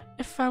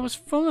 If I was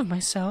full of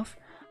myself,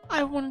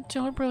 I wouldn't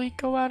deliberately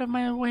go out of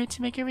my way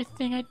to make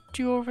everything I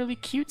do overly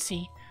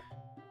cutesy.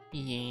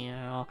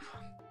 Yeah.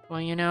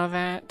 Well, you know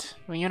that.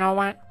 Well, you know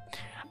what?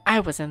 I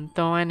wasn't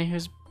the one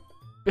who's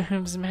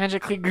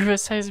magically grew a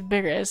size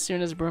bigger as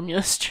soon as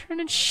Bromeo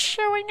started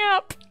showing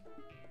up.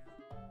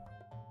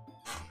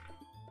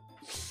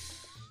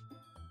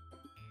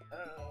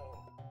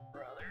 Oh,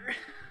 brother.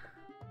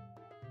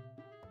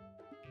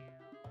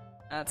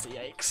 That's a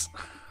yikes.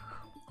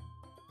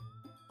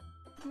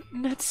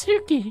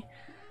 Natsuki!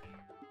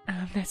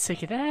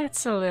 Natsuki,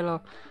 that's a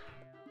little...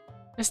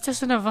 This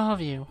doesn't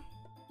involve you.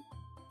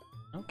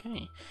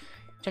 Okay.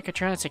 Check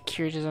your own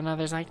securities on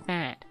others like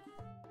that.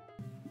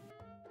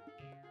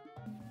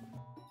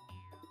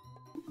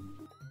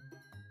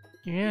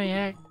 You really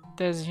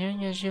act as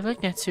young as you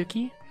look,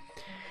 Natsuki.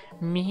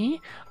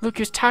 Me? Look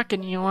who's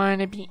talking. You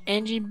want to be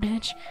edgy,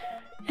 bitch?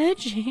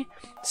 Edgy?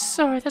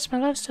 Sorry, that's my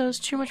lifestyle. It's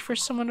too much for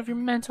someone of your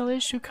mental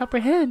issue to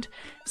comprehend.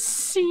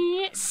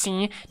 See?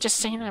 Just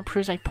saying that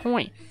proves my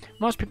point.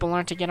 Most people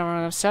learn to get over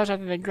themselves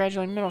after they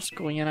graduate middle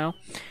school, you know.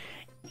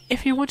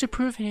 If you want to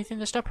prove anything,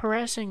 then stop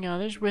harassing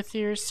others with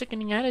your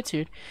sickening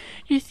attitude.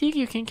 You think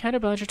you can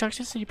counterbalance your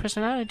toxicity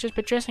personality just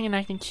by dressing and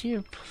acting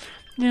cute.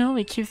 The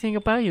only cute thing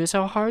about you is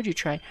how hard you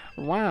try.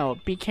 Wow,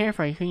 be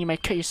careful, you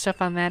might cut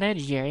yourself on that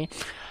edge, Yuri.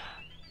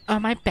 Oh,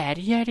 my bad,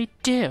 you already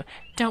do.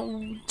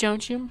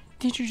 Don't you?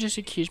 Did you just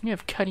accuse me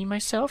of cutting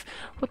myself?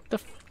 What the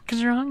fuck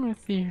is wrong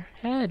with your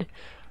head?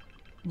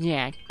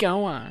 Yeah,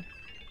 go on.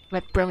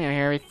 Let Bromeo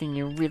hear everything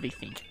you really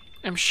think.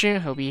 I'm sure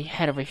he'll be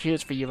head over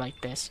heels for you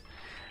like this.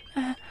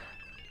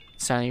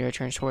 Suddenly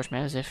returns towards me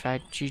as if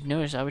she'd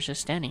noticed I was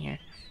just standing here.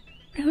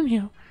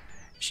 Bromeo,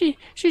 she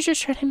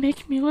just tried to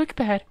make me look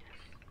bad.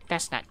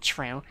 That's not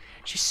true.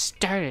 She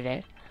started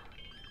it.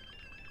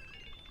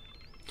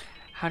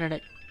 How did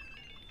it...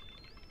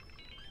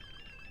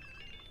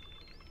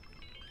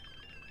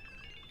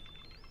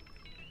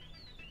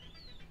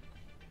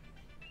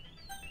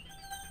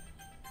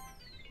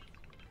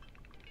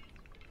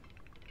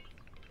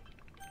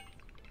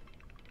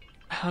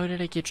 How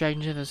did I get dragged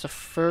into this in the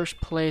first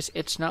place?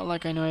 It's not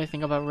like I know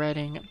anything about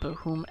writing, but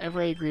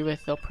whomever I agree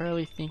with, they'll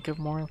probably think of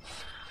more.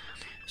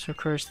 So of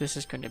course this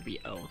is going to be...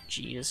 Oh,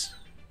 jeez.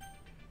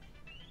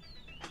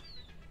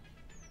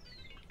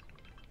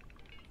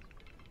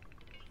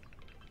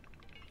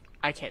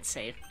 I can't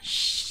save.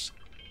 Shh.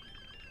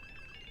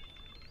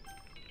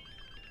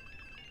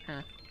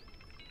 Huh.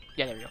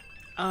 Yeah, there we go.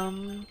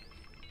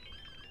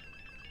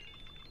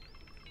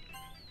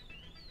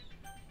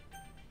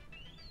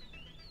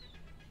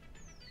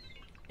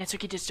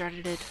 Natsuki just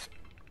started it.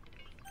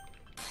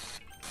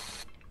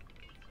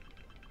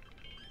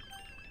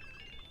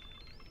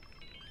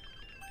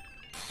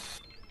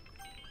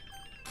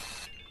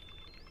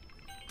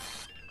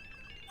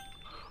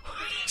 What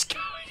is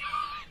going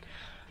on?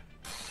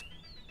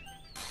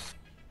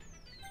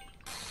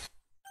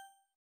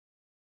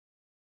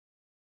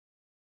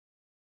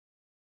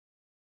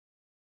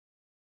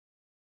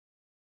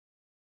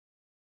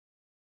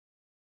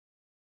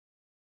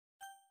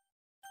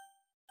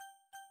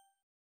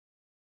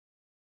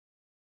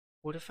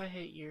 What if I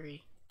hit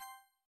Yuri?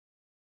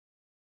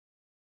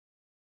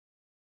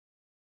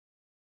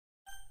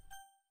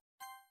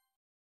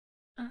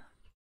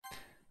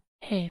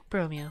 Hey,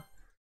 Bromeo.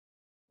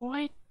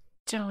 Why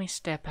don't we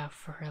step out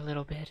for a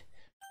little bit?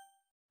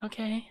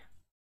 Okay?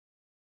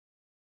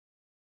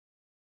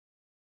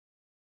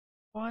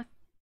 What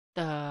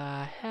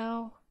the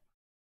hell?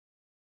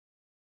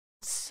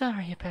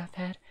 Sorry about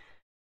that.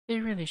 They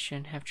really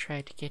shouldn't have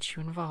tried to get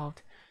you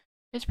involved.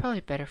 It's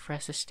probably better for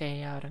us to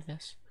stay out of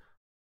this.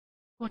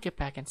 We'll get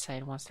back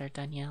inside once they're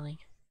done yelling.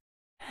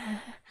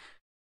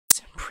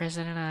 Some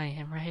president I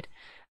am, right?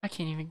 I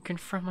can't even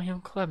confront my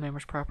own club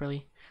members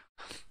properly.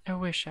 I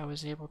wish I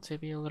was able to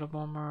be a little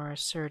more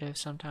assertive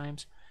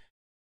sometimes.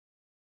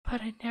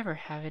 But I never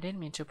have it in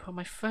me to put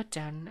my foot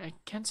down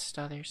against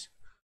others.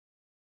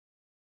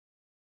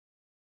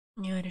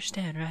 You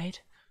understand,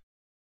 right?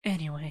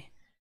 Anyway,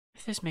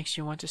 if this makes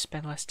you want to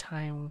spend less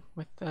time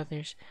with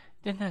others,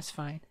 then that's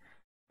fine.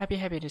 I'd be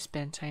happy to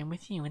spend time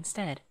with you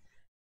instead.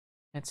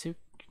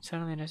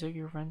 Suddenly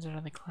Natsuki runs out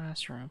of the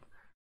classroom.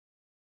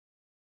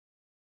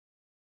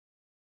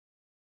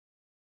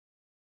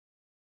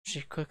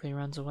 She quickly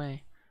runs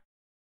away.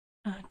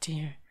 Oh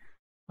dear.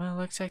 Well, it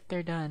looks like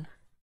they're done.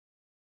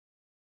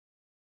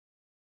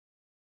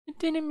 I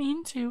didn't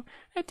mean to.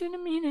 I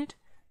didn't mean it.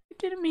 I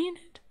didn't mean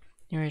it.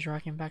 Yuri's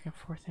rocking back and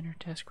forth in her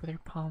desk with her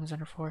palms on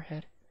her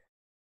forehead.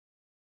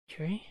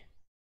 Yuri?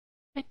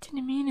 I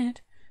didn't mean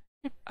it.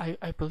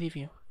 I believe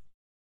you.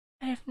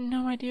 I have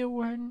no idea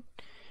what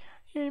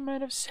Yuri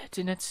might have said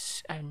to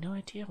Natsuki. I have no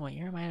idea what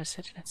Yuri might have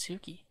said to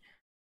Natsuki.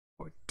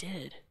 Or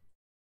did.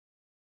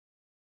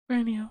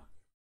 Romeo,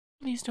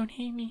 please don't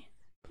hate me.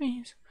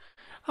 Please.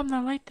 I'm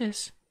not like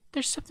this.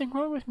 There's something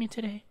wrong with me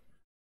today.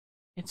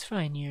 It's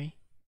fine, Yuri.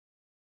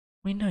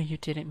 We know you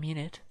didn't mean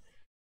it.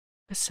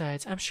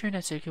 Besides, I'm sure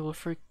Natsuki will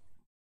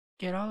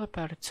forget all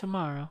about it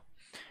tomorrow.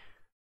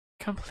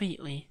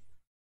 Completely.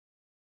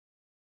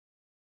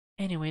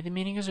 Anyway, the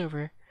meeting is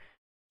over,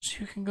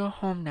 so you can go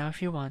home now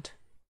if you want.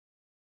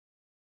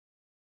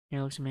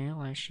 Yuri looks at me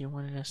like she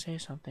wanted to say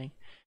something,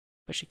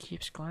 but she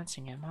keeps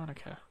glancing at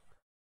Monica.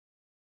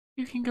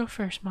 You can go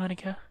first,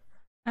 Monica.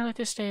 I'd like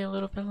to stay a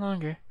little bit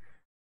longer.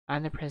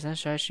 I'm the president,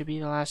 so I should be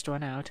the last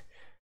one out.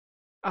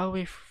 I'll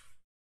wait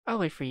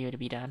for you to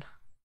be done.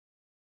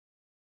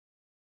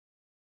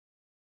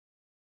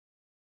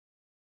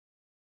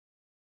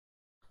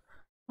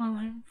 Well,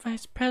 I'm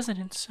vice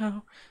president,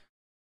 so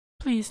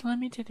please let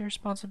me take the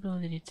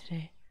responsibility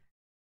today.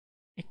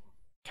 It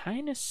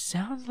kinda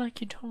sounds like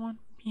you don't want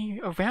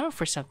me around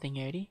for something,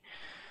 Yuri.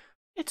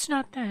 It's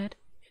not that.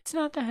 It's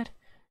not that.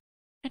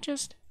 I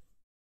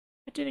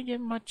didn't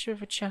get much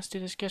of a chance to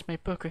discuss my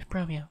book with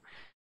Bromeo.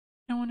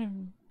 I don't want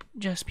to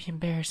just be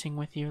embarrassing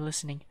with you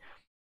listening.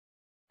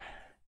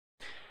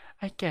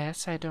 I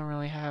guess I don't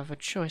really have a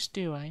choice,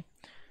 do I?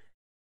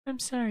 I'm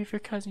sorry for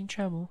causing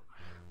trouble.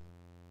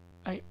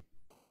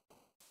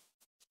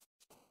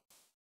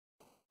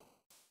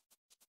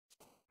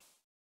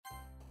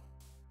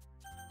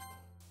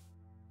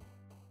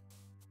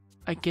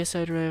 I guess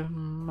I don't have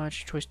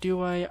much choice,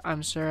 do I?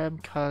 I'm sorry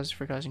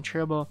for causing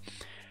trouble,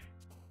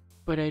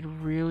 but I'd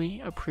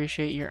really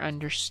appreciate your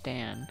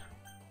understand.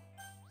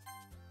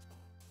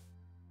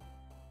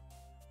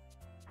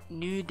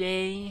 New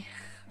day,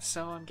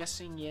 so I'm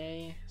guessing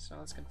yay. So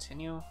let's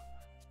continue.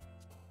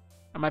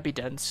 I might be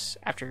done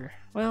after.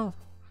 Well,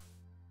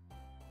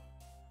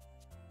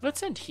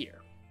 let's end here.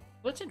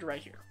 Let's end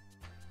right here.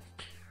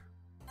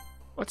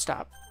 Let's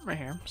stop right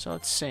here. So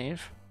let's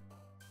save.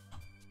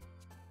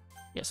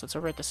 Yes, let's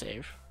overwrite the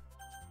save.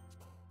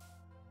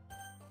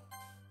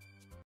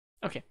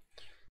 Okay,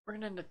 we're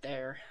gonna end it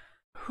there.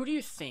 Who do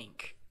you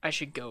think I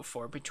should go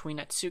for between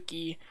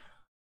Natsuki,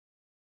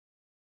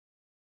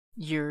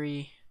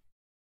 Yuri,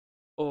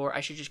 or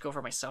I should just go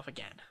for myself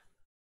again?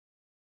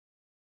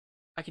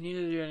 I can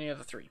either do any of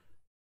the three.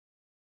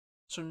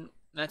 So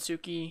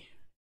Natsuki,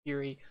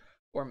 Yuri,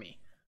 or me.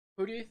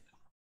 Who do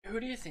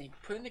you think?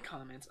 Put in the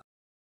comments.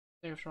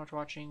 Thank you so much for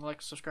watching.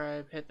 Like,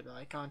 subscribe, hit the bell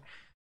icon.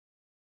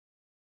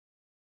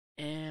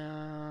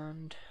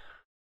 And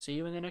see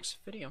you in the next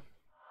video.